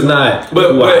 Like, this is not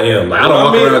who I am. Like, I don't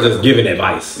walk around just giving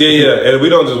advice. Yeah. And we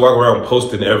don't just walk around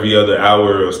posting every other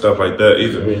hour or stuff like that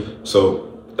either. Mm-hmm. So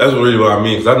that's really what I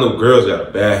mean. Because I know girls got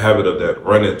a bad habit of that,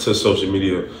 running to social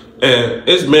media. And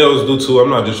it's males do too. I'm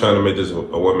not just trying to make this a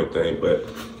woman thing, but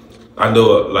I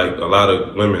know like a lot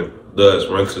of women does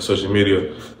run to social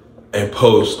media and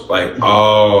post like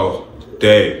all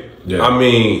day. Yeah. I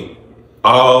mean,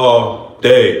 all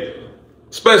day.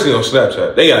 Especially on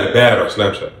Snapchat. They got it bad on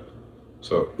Snapchat.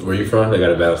 So where you from? They got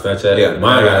it bad on Snapchat? Yeah.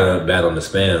 Mine got it bad on the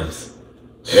spams.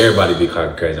 Everybody be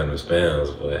talking crazy on the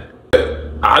spams, boy.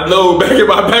 I know back of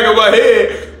my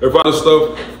head, if I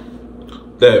stuff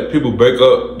that people break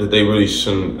up that they really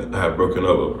shouldn't have broken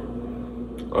up over.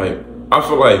 Like, I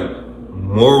feel like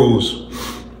morals,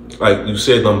 like you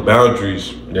said, them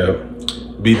boundaries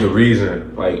be the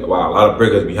reason, like, why a lot of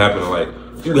breakups be happening. Like,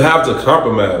 you have to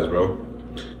compromise, bro.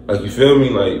 Like, you feel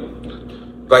me?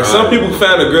 Like some people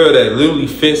find a girl that literally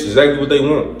fits exactly what they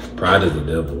want. Pride is the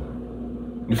devil.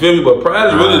 You feel me? But pride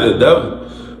is really the devil.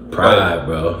 Pride,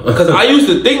 bro. Because I used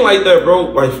to think like that, bro.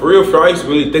 Like, for real, I used to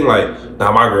really think like,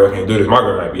 nah, my girl can't do this. My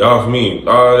girl might be off me.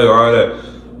 All that.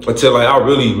 Until like I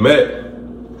really met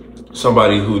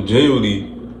somebody who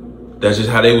genuinely, that's just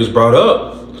how they was brought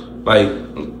up. Like,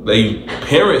 they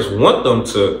parents want them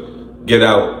to get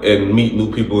out and meet new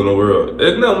people in the world.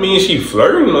 That don't mean she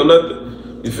flirting or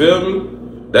nothing. You feel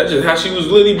me? That's just how she was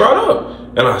literally brought up.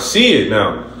 And I see it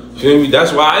now. Feel me?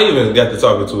 That's why I even got to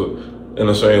talking to her in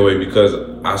a certain way, because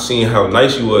I seen how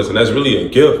nice she was, and that's really a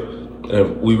gift.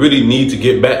 And we really need to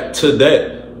get back to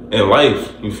that in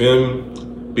life. You feel me?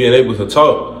 Being able to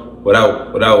talk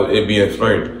without it being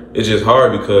flirting. It's just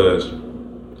hard because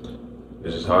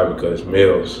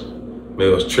males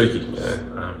tricky,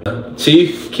 man.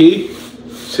 Chief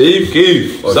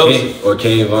Keef or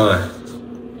King Von.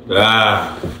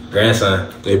 Grandson.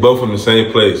 They both from the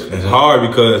same place. It's hard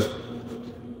because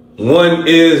one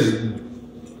is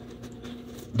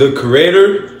the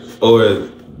creator or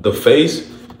the face,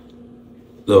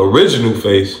 the original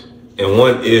face, and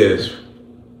one is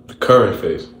the current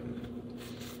face.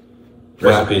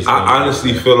 I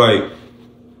honestly feel like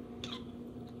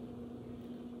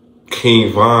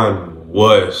King Von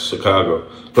was Chicago.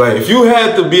 Like, if you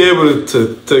had to be able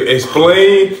to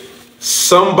explain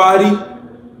somebody,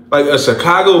 like a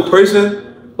Chicago person,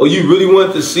 or you really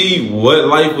want to see what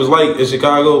life was like in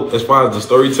Chicago as far as the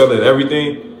storytelling and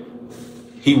everything,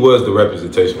 he was the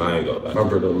representation. I ain't gonna lie. But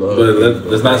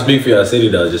let's not speak for your city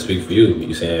though. Just speak for you.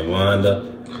 You saying Von though?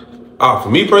 For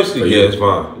me personally, yeah, it's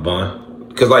Von. Von.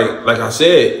 Cause like I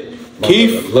said,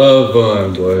 Keith, love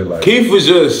Von, boy. Like, Keith was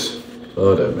just.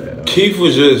 Love that man. Keith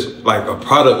was just like a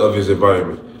product of his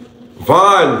environment.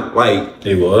 Von, like,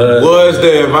 he was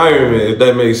the environment, if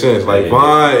that makes sense. Like,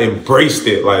 Von embraced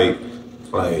it. Like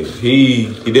he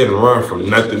didn't run from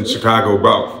nothing Chicago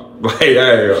about. Like, I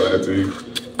ain't gonna lie to you.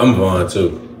 I'm Von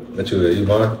too. What you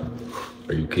Von?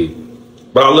 Or you Keith?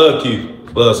 But I love Keith.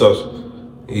 Love Sosa.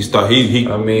 Just being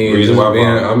around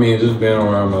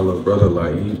my little brother,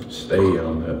 like, he stayed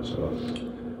on that. So,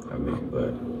 I mean,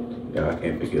 but yeah, I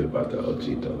can't forget about the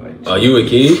OG though. Like, oh, you with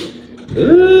Keith?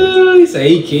 Ooh, he say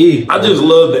he Keith. I just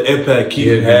love the impact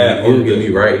Keith had. He'll get me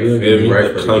right. He'll get me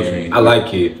right for the game. I like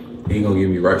Keith. He gonna get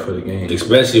me right for the game.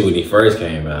 Especially when he first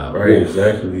came out. Right, oof.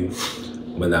 Exactly.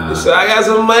 But nah. So I got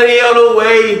some money on the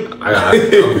way.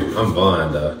 I'm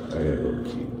Von though.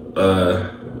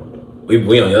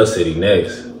 We on your city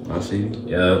next. My city?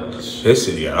 Yeah. This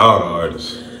city got all the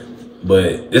artists. But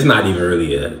it's not even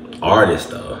really an artist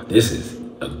though. This is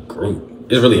a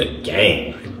group. It's really a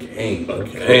gang.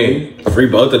 Okay. Free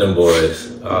both of them boys.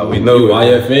 We know you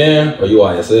YFN or you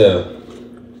YSL?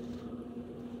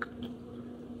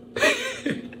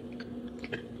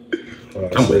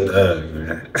 I'm with Thug,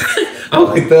 man.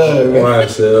 I'm with Thug, man.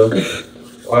 YSL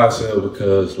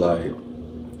because like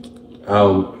I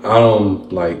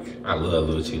don't like. I love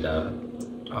Lucci, dog.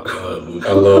 I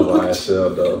love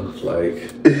YSL though.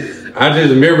 Like, I just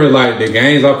remember like the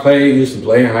games I used to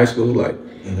play in high school. Like,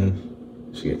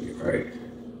 she get me right.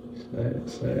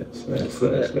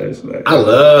 I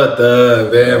love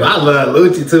Thug, man. I love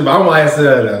Lucci too, but I'm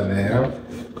YSL though, man.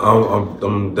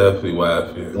 I'm definitely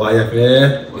YFN.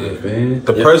 YFN?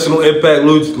 The personal impact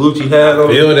Lucci had on.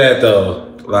 I feel that though.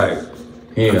 Like,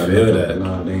 he ain't I feel that.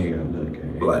 Nah, they ain't got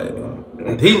nothing. Like,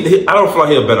 he I don't feel like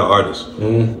he a better artist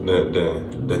than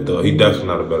Thug. He definitely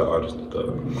not a better artist than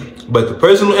Thug. But the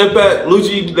personal impact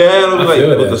Lucci had on, like,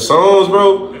 with the songs,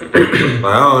 bro. Like,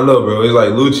 I don't know, bro. It's like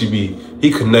Lucci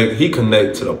he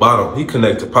connect to the bottom. He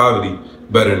connect to poverty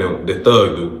better than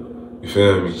Thug do. You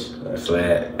feel me?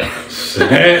 Flat. I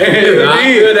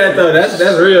feel that though. That's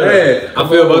real. Man, I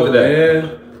feel both of that. Yeah.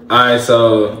 All right,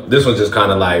 so this one's just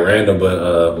kind of like random, but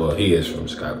well, he is from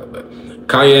Chicago, but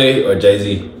Kanye or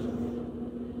Jay-Z?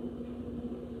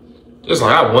 Just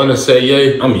like I want to say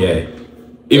Ye. I'm Ye.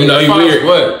 Even though he weird.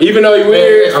 What? Even though he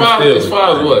weird, as far as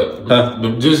what? Huh?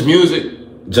 Just music?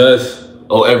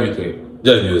 Everything.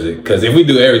 Just music. Because if we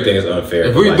do everything, it's unfair.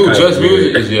 If we do Kanye just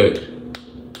music, it's Ye.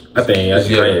 I think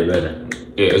Kanye better.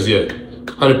 Yeah, it's Ye.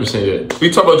 100% Ye. We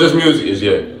talk about just music, it's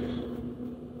Ye.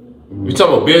 We talk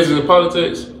about business and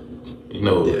politics, you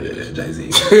know. Yeah, it's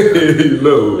Jay-Z. You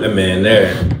know. That man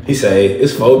there, he say,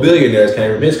 it's 4 billionaires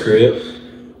came from his crib.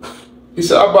 He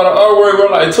said, I bought an artwork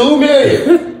worth like $2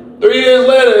 million. 3 years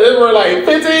later, it worth like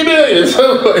 15 million,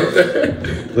 something like that.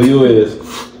 Who you is?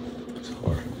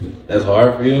 That's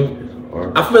hard for you?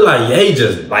 I feel like Ye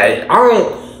just, like, I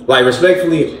don't, like,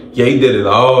 respectfully, Ye did it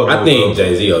all. I think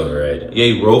Jay-Z overrated.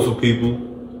 Ye wrote for people,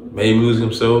 made music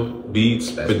himself,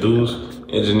 beats, produced,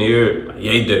 engineered.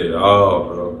 Ye did it all,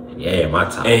 bro. Yeah, my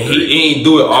top. And he ain't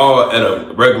do it all at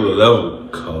a regular level.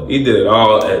 Cold. He did it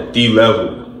all at the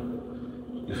level.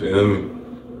 You feel me?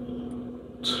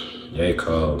 Yeah,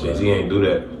 cold. Jay-Z ain't do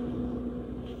that.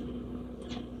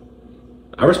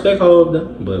 I respect Hov though,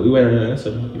 but we went on that,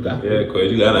 so you got it. Yeah, Quay,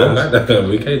 you got it.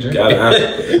 We can't drink. Got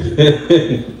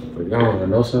it. But y'all wanna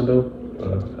know something though? I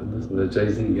listened to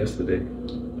Jay-Z yesterday.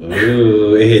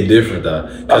 Ooh, it hit different though.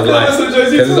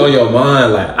 Cause it's on your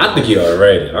mind. Like, I think he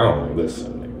overrated. I don't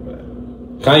listen.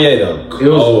 Kanye though,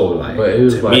 cold. Like, but it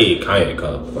was to like, me, Kanye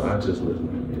cold. But I just listened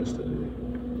to him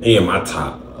yesterday. He in my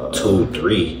top 2,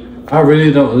 3. I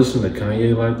really don't listen to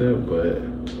Kanye like that,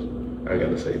 but I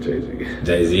gotta say Jay-Z.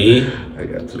 Jay-Z. I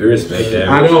got to. We respect that.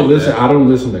 I don't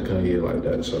listen to Kanye like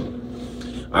that, so.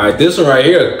 All right, this one right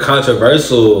here,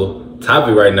 controversial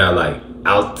topic right now, like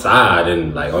outside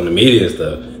and like on the media and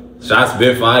stuff. Shots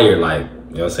been fired, like, you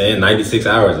know what I'm saying, 96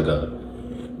 hours ago.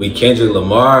 We Kendrick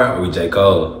Lamar or we J.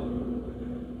 Cole?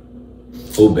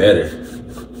 Who better?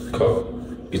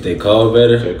 Cole. You think Cole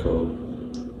better? J. Cole.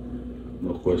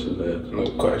 No questions asked. No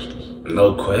questions.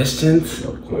 No questions?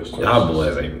 No questions. Y'all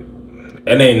boys ain't.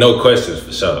 It ain't no questions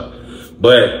for sure.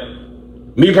 But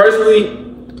me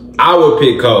personally, I would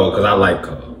pick Cole because I like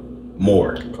Cole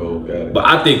more. Cole got it. But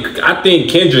I think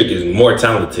Kendrick is more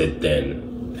talented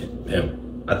than him.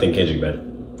 I think Kendrick better.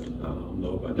 I don't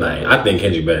know about that. Like, I think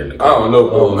Kendrick better than I Cole. don't know.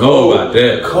 Oh, know about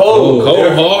that.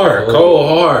 Cole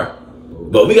Hard.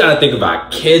 But we gotta think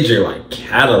about Kendrick like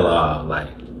catalog. Like,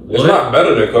 It's what? not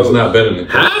better than Cole. It's not better than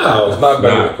Cole. How? It's not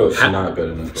better than Cole. It's not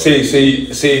better than Cole.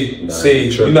 See,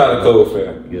 you're not a Cole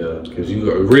fan. Yeah, because you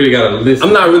really gotta listen.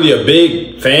 I'm not really a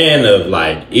big fan of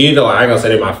like either. Like, I ain't gonna say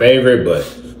they're my favorite, but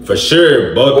for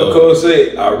sure both What of Cole them.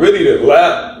 say? I really did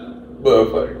lap,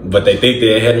 motherfucker. But they think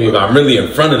they're ahead of me, but I'm really in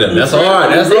front of them. That's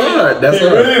hard. That's hard. That's He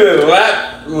hard. really did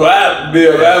lap,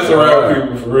 laps around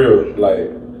people for real. Like,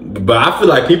 But I feel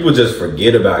like people just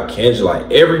forget about Kendrick.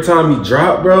 Like, every time he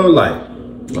drop, bro, like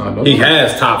he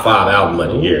has top 5 album of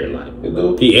the year.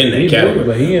 Like, he in that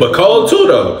category. But Cole too,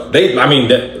 though. They're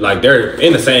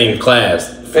in the same class.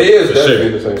 they is for definitely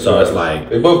sure. the same. So class. it's like,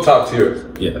 they both top tiers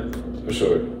yeah. for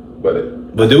sure.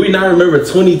 But do we not remember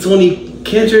 2020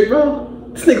 Kendrick, bro?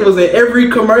 This nigga was in every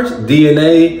commercial.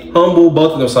 DNA, Humble,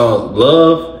 both of them songs.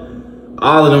 Love,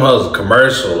 all of them was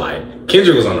commercial. Like,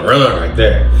 Kendrick was on the run right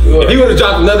there. Yeah. If he would have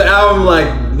dropped another album like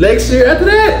next year after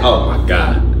that, oh my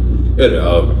God. It would have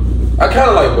over. I kind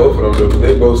of like both of them though.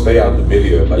 They both stay out the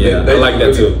video. Like, Yeah, I like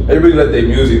that too. They really let their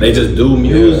music. They just do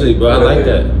music, bro. I like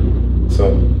that.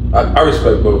 So I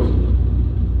respect both.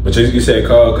 But you said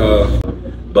Cole.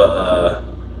 But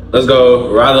let's go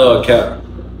Rilo or Cap.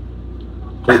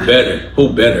 Who better?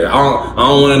 Who better? I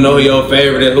don't want to know your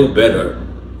favorite. Who better?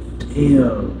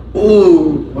 Damn.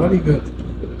 Ooh. Why do you got to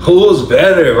do that? Who's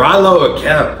better, Rilo or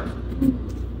Cap?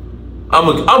 I'm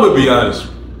gonna be honest.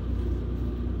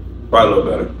 Rilo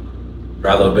better.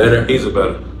 Rilo better? He's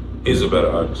a better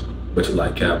artist. But you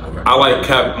like Cap more. I like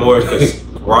Cap more because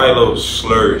Rilo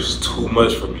slurs too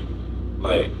much for me.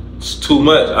 Like, it's too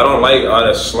much. I don't like all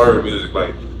that slur music.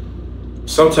 Like,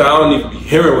 sometimes I don't even be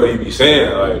hearing what he be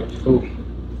saying. Like,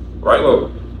 Rilo.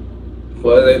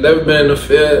 Well, they never been in the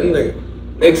field, nigga.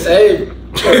 Mixtape.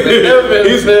 They never been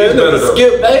in the field. better though.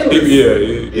 Skip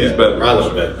Bayless. He's better.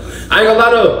 Rilo's better. I ain't gonna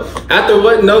lie though. After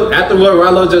what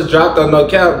Rilo just dropped on No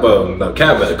Cap, bro, No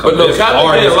Cap better come. But no Cap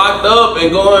getting locked up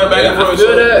and going back and forth. I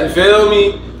feel that. You feel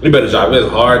me? You better drop his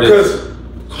hardest.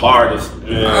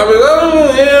 Yeah.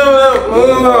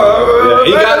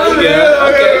 Yeah,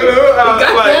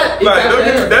 he got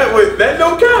that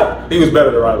no Cap. He was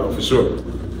better than Rilo for sure.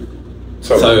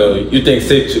 So you think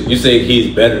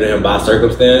he's better than him by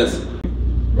circumstance?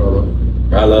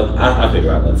 Rilo, I think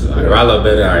Rilo too. Right, Rilo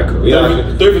better. All right,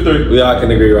 cool. 3 for 3. We all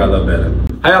can agree Rilo better.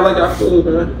 How y'all like our food,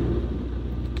 man?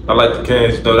 I like the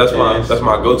cans though. That's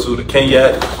my go-to. The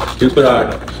Kenyak. You put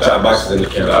our shot boxes in the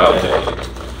camera. Okay.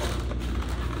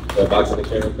 The box in the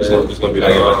camera. It's gonna be I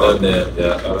get my thumb there.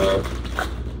 Yeah.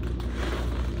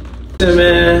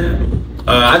 Man,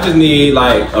 I just need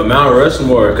like a Mount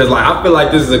Rushmore because like I feel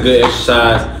like this is a good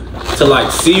exercise to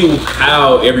like see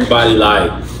how everybody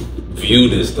like view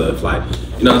this stuff. Like,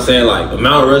 you know what I'm saying? Like a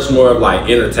Mount Rushmore of like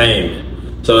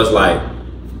entertainment. So it's like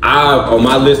on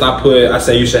my list I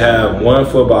say you should have one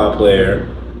football player,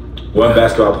 one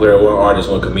basketball player, one artist,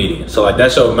 one comedian. So like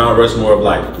that's your Mount Rushmore of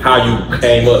like how you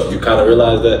came up. You kind of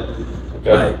realize that.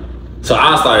 Okay. Like, so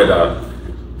I started off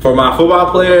for my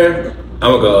football player.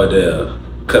 I'm gonna go Odell,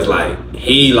 cause like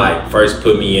he like first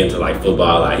put me into like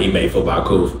football. Like he made football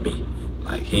cool for me.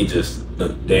 Like he just the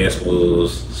dance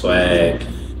moves, swag,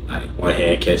 like one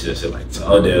hand catches and shit. Like so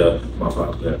Odell, my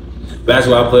football player.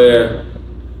 Basketball player,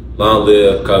 long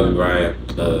live Kobe Bryant,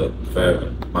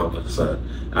 forever, my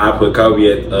son. I put Kobe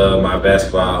at my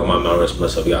basketball on my Mount Rushmore.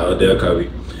 So we got Odell, Kobe.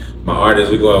 My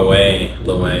artist, we going Wayne,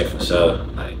 Lil Wayne for sure.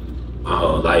 Like my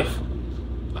whole life,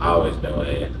 I always been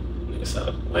Wayne.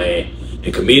 So Wayne.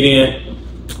 And comedian,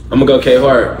 I'm gonna go K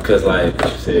Hart because like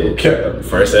I said,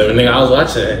 first ever nigga I was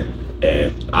watching,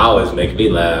 and I always make me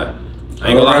laugh. I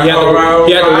ain't gonna lie,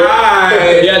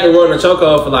 he had to run the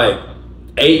chokeoff for like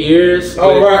 8 years.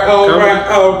 All right.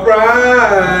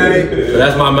 So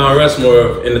that's my Mount Rushmore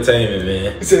of entertainment,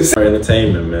 man.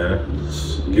 Entertainment, man.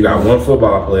 You got one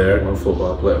football player. One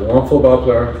football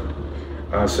player.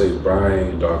 I say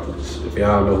Brian Dawkins. If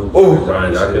y'all know who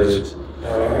Brian Dawkins is,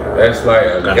 that's like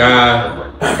a guy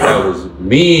that was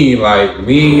mean,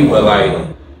 but like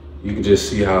you can just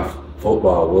see how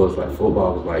football was. Like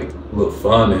football was like look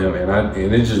fun to him, and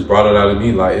it just brought it out of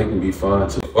me. Like it can be fun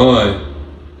too.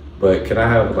 But can I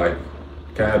have an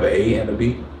A and a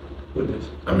B with this?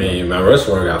 I mean, Mount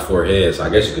Rushmore got 4 heads, so I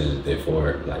guess you could just did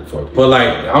 4 people. But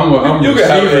like I'm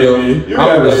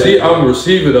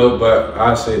receiver though, but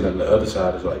I say that the other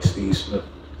side is like Steve Smith.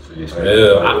 I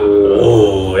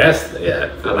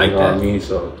like that. I mean,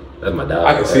 so that's my dog.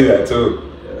 I can see that too.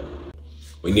 Yeah.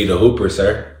 We need a hooper,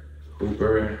 sir.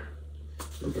 Hooper,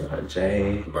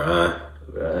 Jane, Brian.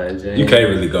 Jane. You can't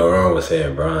really go wrong with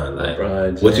saying Brian. Like,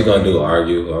 Brian what you gonna do?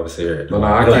 Argue? Obviously, No,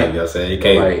 I can't. You know what I'm saying? You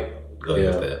can't go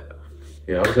yeah. with that.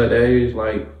 Yeah, I was at that age,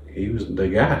 like, he was the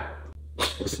guy.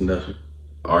 What's enough?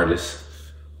 Artist.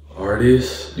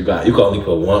 Artist. You can only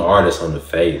put one artist on the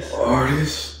face.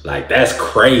 Artist. Like, that's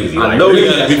crazy. I like, know really,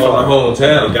 you gotta be from the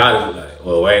hometown. You gotta be like,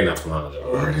 well, Wayne not from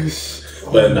hometown. Artist.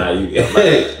 But nah,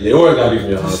 yours gotta be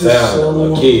from your hometown.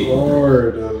 So Key.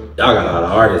 hard. Y'all got a lot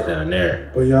of artists down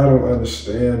there. But y'all don't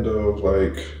understand though,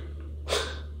 like,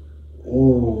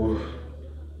 ooh.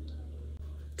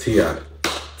 T.I.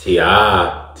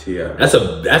 That's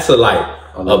a like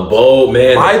a bold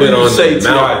man Why to do put you on say the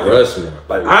Mount Rushmore.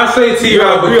 Like, I say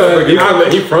T.I.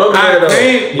 because He from there though.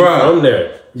 He from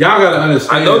there. Y'all gotta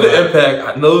understand. I know the impact.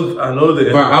 I know the But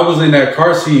impact. I was in that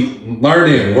car seat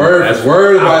learning word by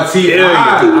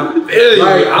T.I.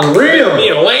 Like, I'm real. Me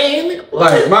and Wayne.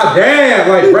 Like my dad,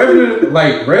 rapping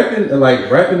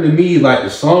to me like the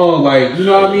song, like you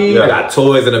know what I mean. I got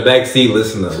toys in the back seat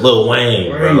listening to Lil Wayne,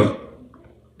 bro.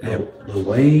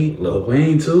 Lil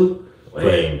Wayne too.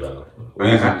 Wayne, bro.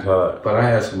 But I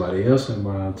had somebody else in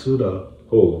mind too, though.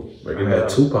 Who? I had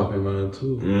Tupac in mind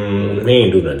too. He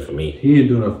ain't do nothing for me. He didn't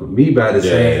do nothing for me, but at the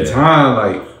same time,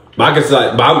 like. But I guess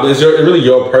like, it's really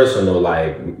your personal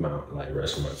like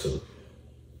Rushmore too.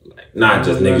 Like not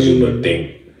just niggas you would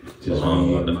think. Just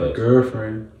me and my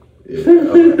girlfriend. Yeah, I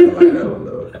like that one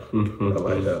though. I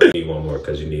like that. Need one more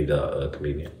because you need a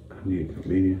comedian. I need a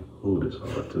comedian. Ooh, this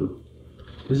hard too.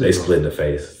 They split in the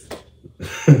face.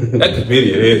 That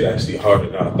comedian is actually harder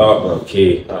than I thought.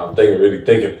 Okay. I'm really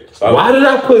thinking. So Why did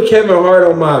I put Kevin Hart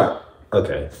on my?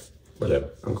 Okay,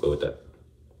 whatever. I'm cool with that.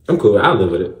 I'm cool. I'll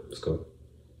live with it. It's cool.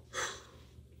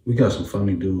 We got some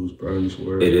funny dudes, bro. I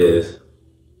swear. It is.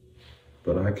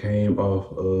 But I came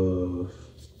off of.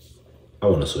 I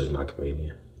want to switch my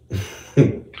comedian. I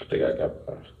think I got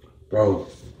mine. Bro,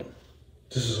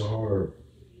 this is hard.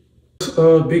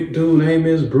 Big dude name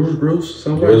is Bruce,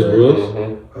 something like that. Bruce?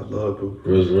 I love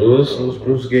Bruce.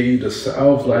 Bruce? Gave you the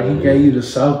South, like he gave you the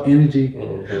South energy.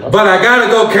 But I gotta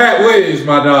go Cat Williams,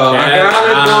 my dog. I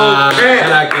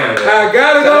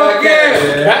gotta go Cat.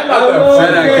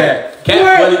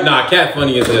 Cat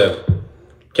funny as hell.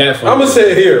 Cat funny. I'm gonna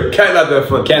say it here. Cat not that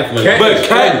funny. Cat funny. But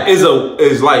Cat is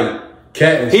like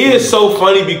Cat. He is so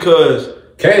funny because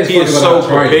he is so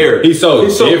prepared. He's so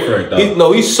different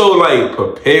though. He's so like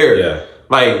prepared. Yeah.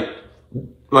 Like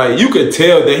you could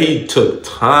tell that he took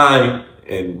time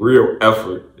and real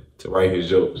effort to write his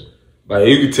jokes. Like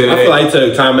you could tell. I feel like he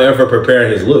took time and effort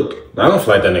preparing his look. I don't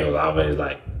feel like that nigga was always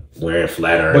like wearing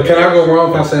flat iron. But can I go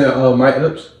wrong if I say Mike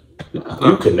Epps?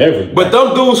 You could never. But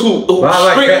them dudes who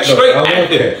straight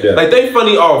acting, like they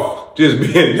funny off just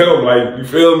being them. Like you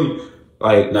feel me?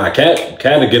 Like Cat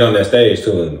to get on that stage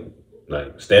too and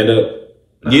like stand up.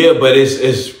 Yeah, but it's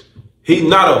he's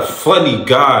not a funny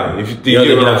guy. If you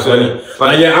know what I'm saying?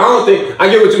 Like, I don't think I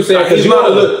get what you're saying because you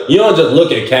don't just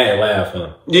look at Cat and laugh,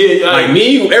 huh? Yeah, like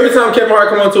me. Every time Kevin Hart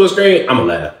come onto a screen, I'ma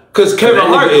laugh. Because Kevin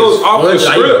Hart goes off the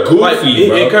script.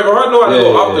 And Kevin Hart know how to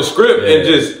go off the script and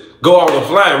just go off the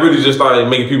fly and really just start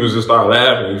making people just start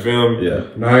laughing. You feel me? Yeah.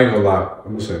 No, I ain't gonna lie.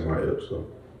 I'm gonna say Mike Epps though.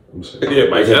 Yeah,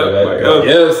 Mike Epps.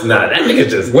 Yes, nah, that nigga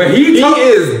just when he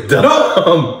is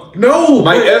dumb. No,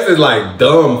 Mike Epps is like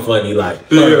dumb funny, like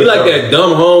he like that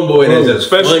dumb homeboy that's just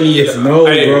funny as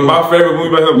bro. My favorite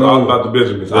movie about him was All About the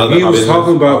Benjamins. When he was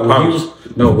talking about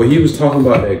when he was talking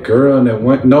about that girl and that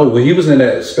one. No, when he was in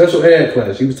that special ed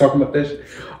class, he was talking about that shit.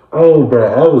 Oh,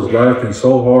 bro, I was laughing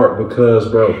so hard because,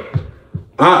 bro,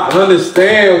 I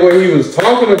understand what he was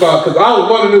talking about because I was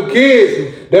one of them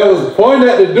kids that was pointing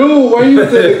at the dude when he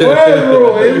was in the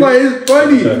classroom. It's like, it's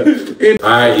funny. All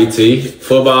right, E.T.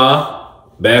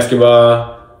 Football,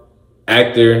 basketball,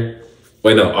 actor,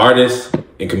 artist,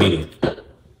 and comedian.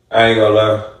 I ain't gonna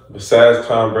lie. besides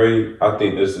Tom Brady, I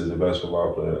think this is the best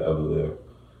football player to ever live.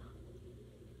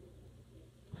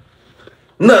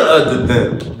 None other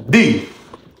than the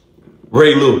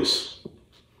Ray Lewis.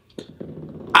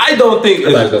 I don't think.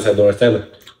 I thought he was gonna say Lawrence Taylor.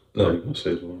 No, You gonna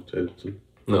say Lawrence Taylor too?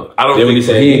 no, I don't Then when he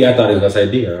think. said I thought he was gonna say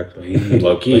D.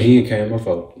 Low key. But he came off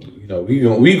of, you know,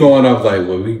 we going off like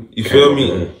what we. You feel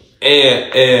me?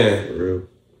 And For real.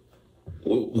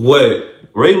 what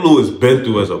Ray Lewis been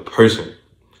through as a person,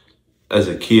 as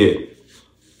a kid,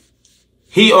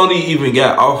 he only even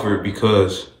got offered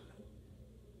because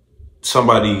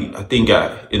somebody I think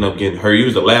ended up getting hurt. He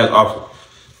was the last offer.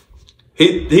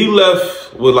 He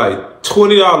left with like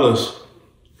 $20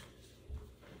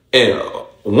 and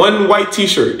one white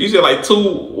T-shirt. He said like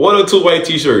one or two white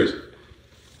T-shirts,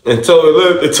 and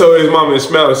told his mom and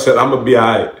smiled and said, "I'm gonna be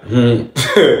alright."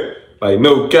 Like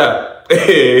no cap.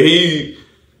 He,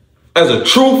 as a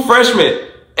true freshman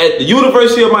at the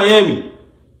University of Miami,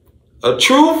 a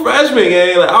true freshman,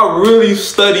 gang. Like I really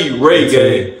studied Ray,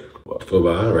 gang.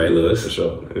 Football, Ray Lewis. For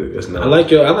sure. It's not. I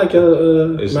like your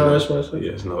It's Mount not. Rushmore.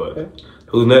 Yes, no.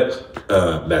 Who's next?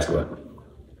 Basketball.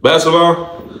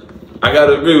 Basketball. I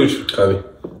gotta agree with you. Kobe.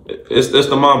 It's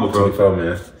the Mamba, bro. 24,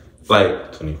 man.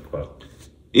 Like 24.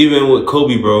 even with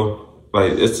Kobe, bro.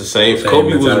 Like it's the same.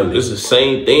 Kobe mentality. it's the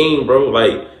same thing, bro.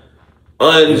 Like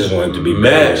He just wanted to be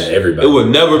mad at everybody. It would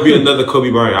never be another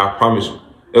Kobe Bryant. I promise you.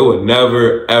 It would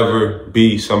never ever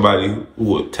be somebody who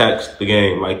would tax the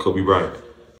game like Kobe Bryant.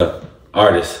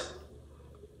 Artist.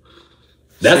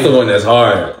 That's the one that's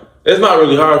hard. It's not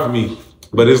really hard for me,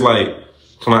 but it's like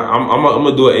I'm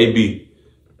gonna do an A/B.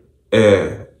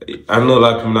 And I know a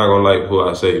lot of people not gonna like who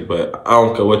I say, but I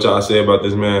don't care what y'all say about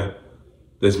this man.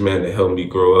 This man that helped me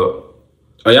grow up.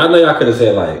 Oh, y'all know y'all could have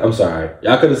said like, I'm sorry,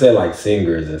 y'all could have said like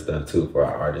singers and stuff too for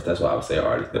our artists. That's why I would say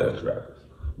artists, not just rappers.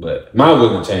 But mine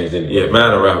wouldn't change anyway. Yeah,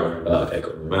 man, a rapper. Oh, okay,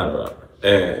 cool. Man, a rapper.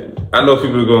 And I know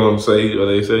people are gonna say what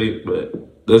they say, but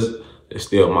this is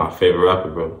still my favorite rapper,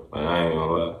 bro. Like, I ain't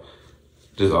gonna lie.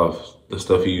 Just off the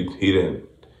stuff he done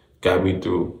got me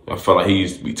through. I felt like he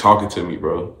used to be talking to me,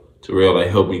 bro. To real like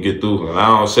help me get through. And I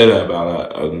don't say that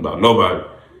about nobody.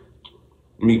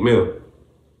 Meek Mill.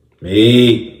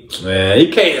 Meek, man,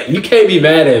 you can't be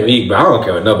mad at Meek, but I don't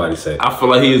care what nobody say. I feel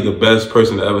like he is the best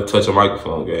person to ever touch a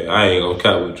microphone, gang. I ain't gonna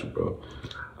cap with you, bro.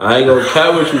 I ain't gonna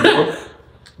cap with you, bro.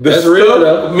 That's real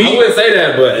though. I wouldn't say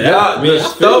that, but the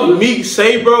stuff Meek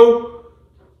say, bro,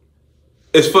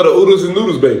 it's for the oodles and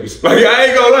noodles babies. Like I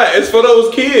ain't gonna lie, it's for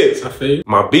those kids. I feel you.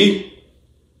 My B.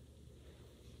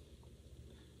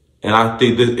 And I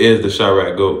think this is the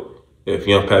Chirac GOAT. If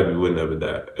Young Pappy would never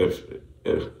die. If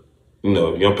you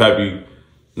know, Young Pappy,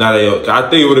 I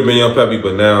think it would have been Young Pappy,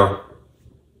 but now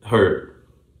hurt.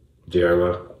 G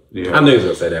Herbo. G I knew he was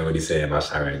gonna say that when he said my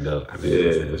Chirac GOAT. I knew he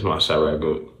was gonna say that. It's my Chirac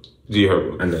GOAT. G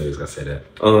Herbo. I knew he was gonna say that.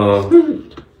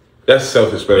 That's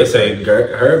self-respect. They say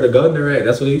Herb the Golden Rat.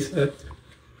 That's what he said.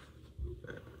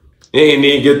 He ain't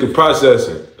even get through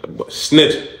processing.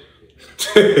 Snitch.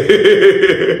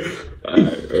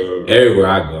 Everywhere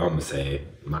I go, I'm gonna say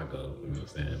my goal. You know what I'm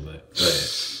saying? But go ahead.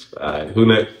 All right, who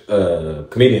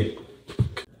next? Comedian.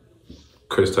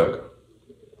 Chris Tucker.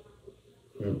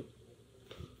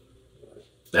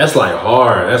 That's like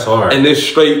hard. That's hard. And it's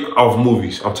straight off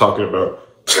movies I'm talking about.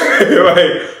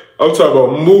 Like, I'm talking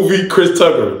about movie Chris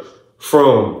Tucker.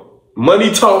 From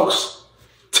Money Talks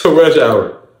to Rush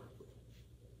Hour.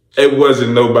 It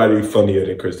wasn't nobody funnier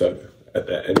than Chris Tucker at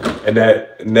that. And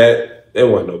that it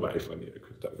wasn't nobody funnier than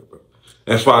Chris Tucker, bro.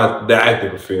 That's why the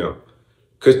acting of film.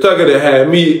 Chris Tucker that had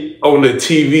me on the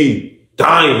TV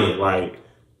dying, like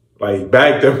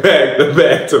back to back to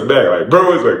back to back. Like,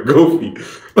 bro, it's like goofy.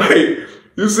 Like,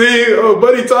 you see,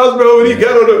 Buddy Toss, bro, when he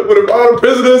got on with all the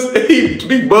prisoners, he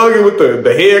be bugging with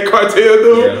the head cartel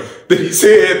dude. Yeah. Then he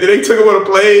said, then they took him on a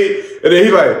plane, and then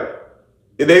he like,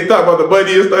 and they talk about the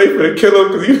money and stuff, for to kill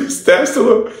him because he was stashed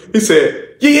to him. He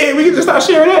said, yeah, we can just stop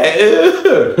sharing that.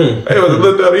 Hey, was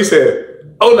looked up, he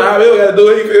said, oh, nah, we don't gotta do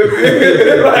it, you feel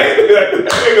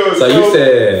me? So you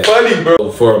said, funny,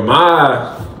 bro. For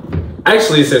my,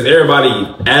 actually, since everybody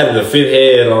added a fifth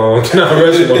head on Mount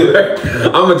Rushmore,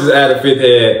 I'm gonna just add a fifth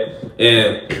head,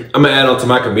 and I'm gonna add on to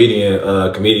my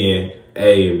comedian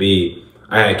A and B.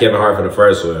 I had Kevin Hart for the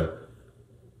first one,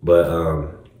 but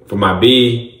for my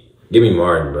B, give me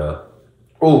Martin, bro.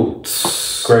 Ooh,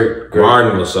 great.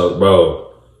 Martin was so,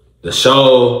 bro. The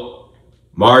show,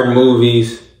 Martin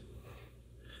movies,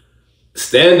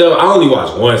 stand up. I only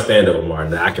watched one stand up with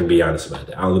Martin. I can be honest about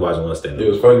that. I only watched one stand up. It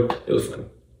was funny. It was funny.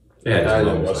 It had its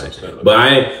moments,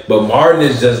 like, but Martin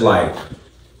is just like,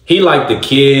 he like the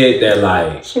kid that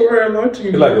like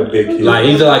He like a big kid. like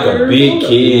he's like a big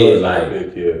kid. Like Like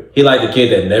big kid. he like the kid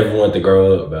that never wanted to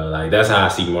grow up, bro. Like that's how I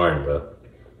see Martin, bro.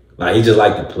 Like he just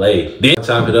like to play. Then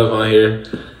chop it up on here.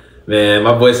 Man,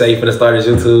 my boy say he finna start his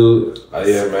YouTube. Oh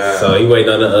yeah, man. So he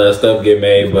waiting on the stuff get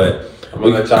made, but I'm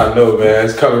gonna let y'all know, man.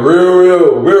 It's coming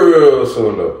real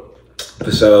soon though.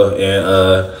 for sure.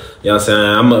 And you know what I'm saying?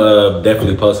 I'm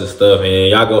definitely posting stuff, and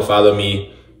y'all go follow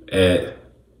me at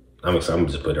I'm gonna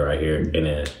just put it right here, and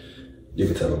then you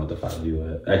can tell them what to follow you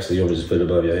at. Actually, you want me to just put it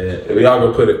above your head? Yeah, y'all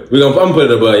gonna put it. I'm gonna put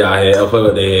it above y'all head. I'll put it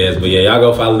up their heads. But yeah, y'all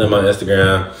go follow them on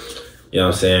Instagram. You know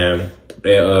what I'm saying?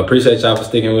 And, appreciate y'all for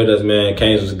sticking with us, man.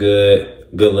 Canes was good.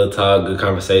 Good little talk, good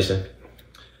conversation.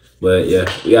 But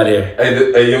yeah, we out here.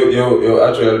 Hey, yo,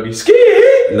 outro gotta be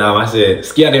scared. No, I said,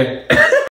 ski out here.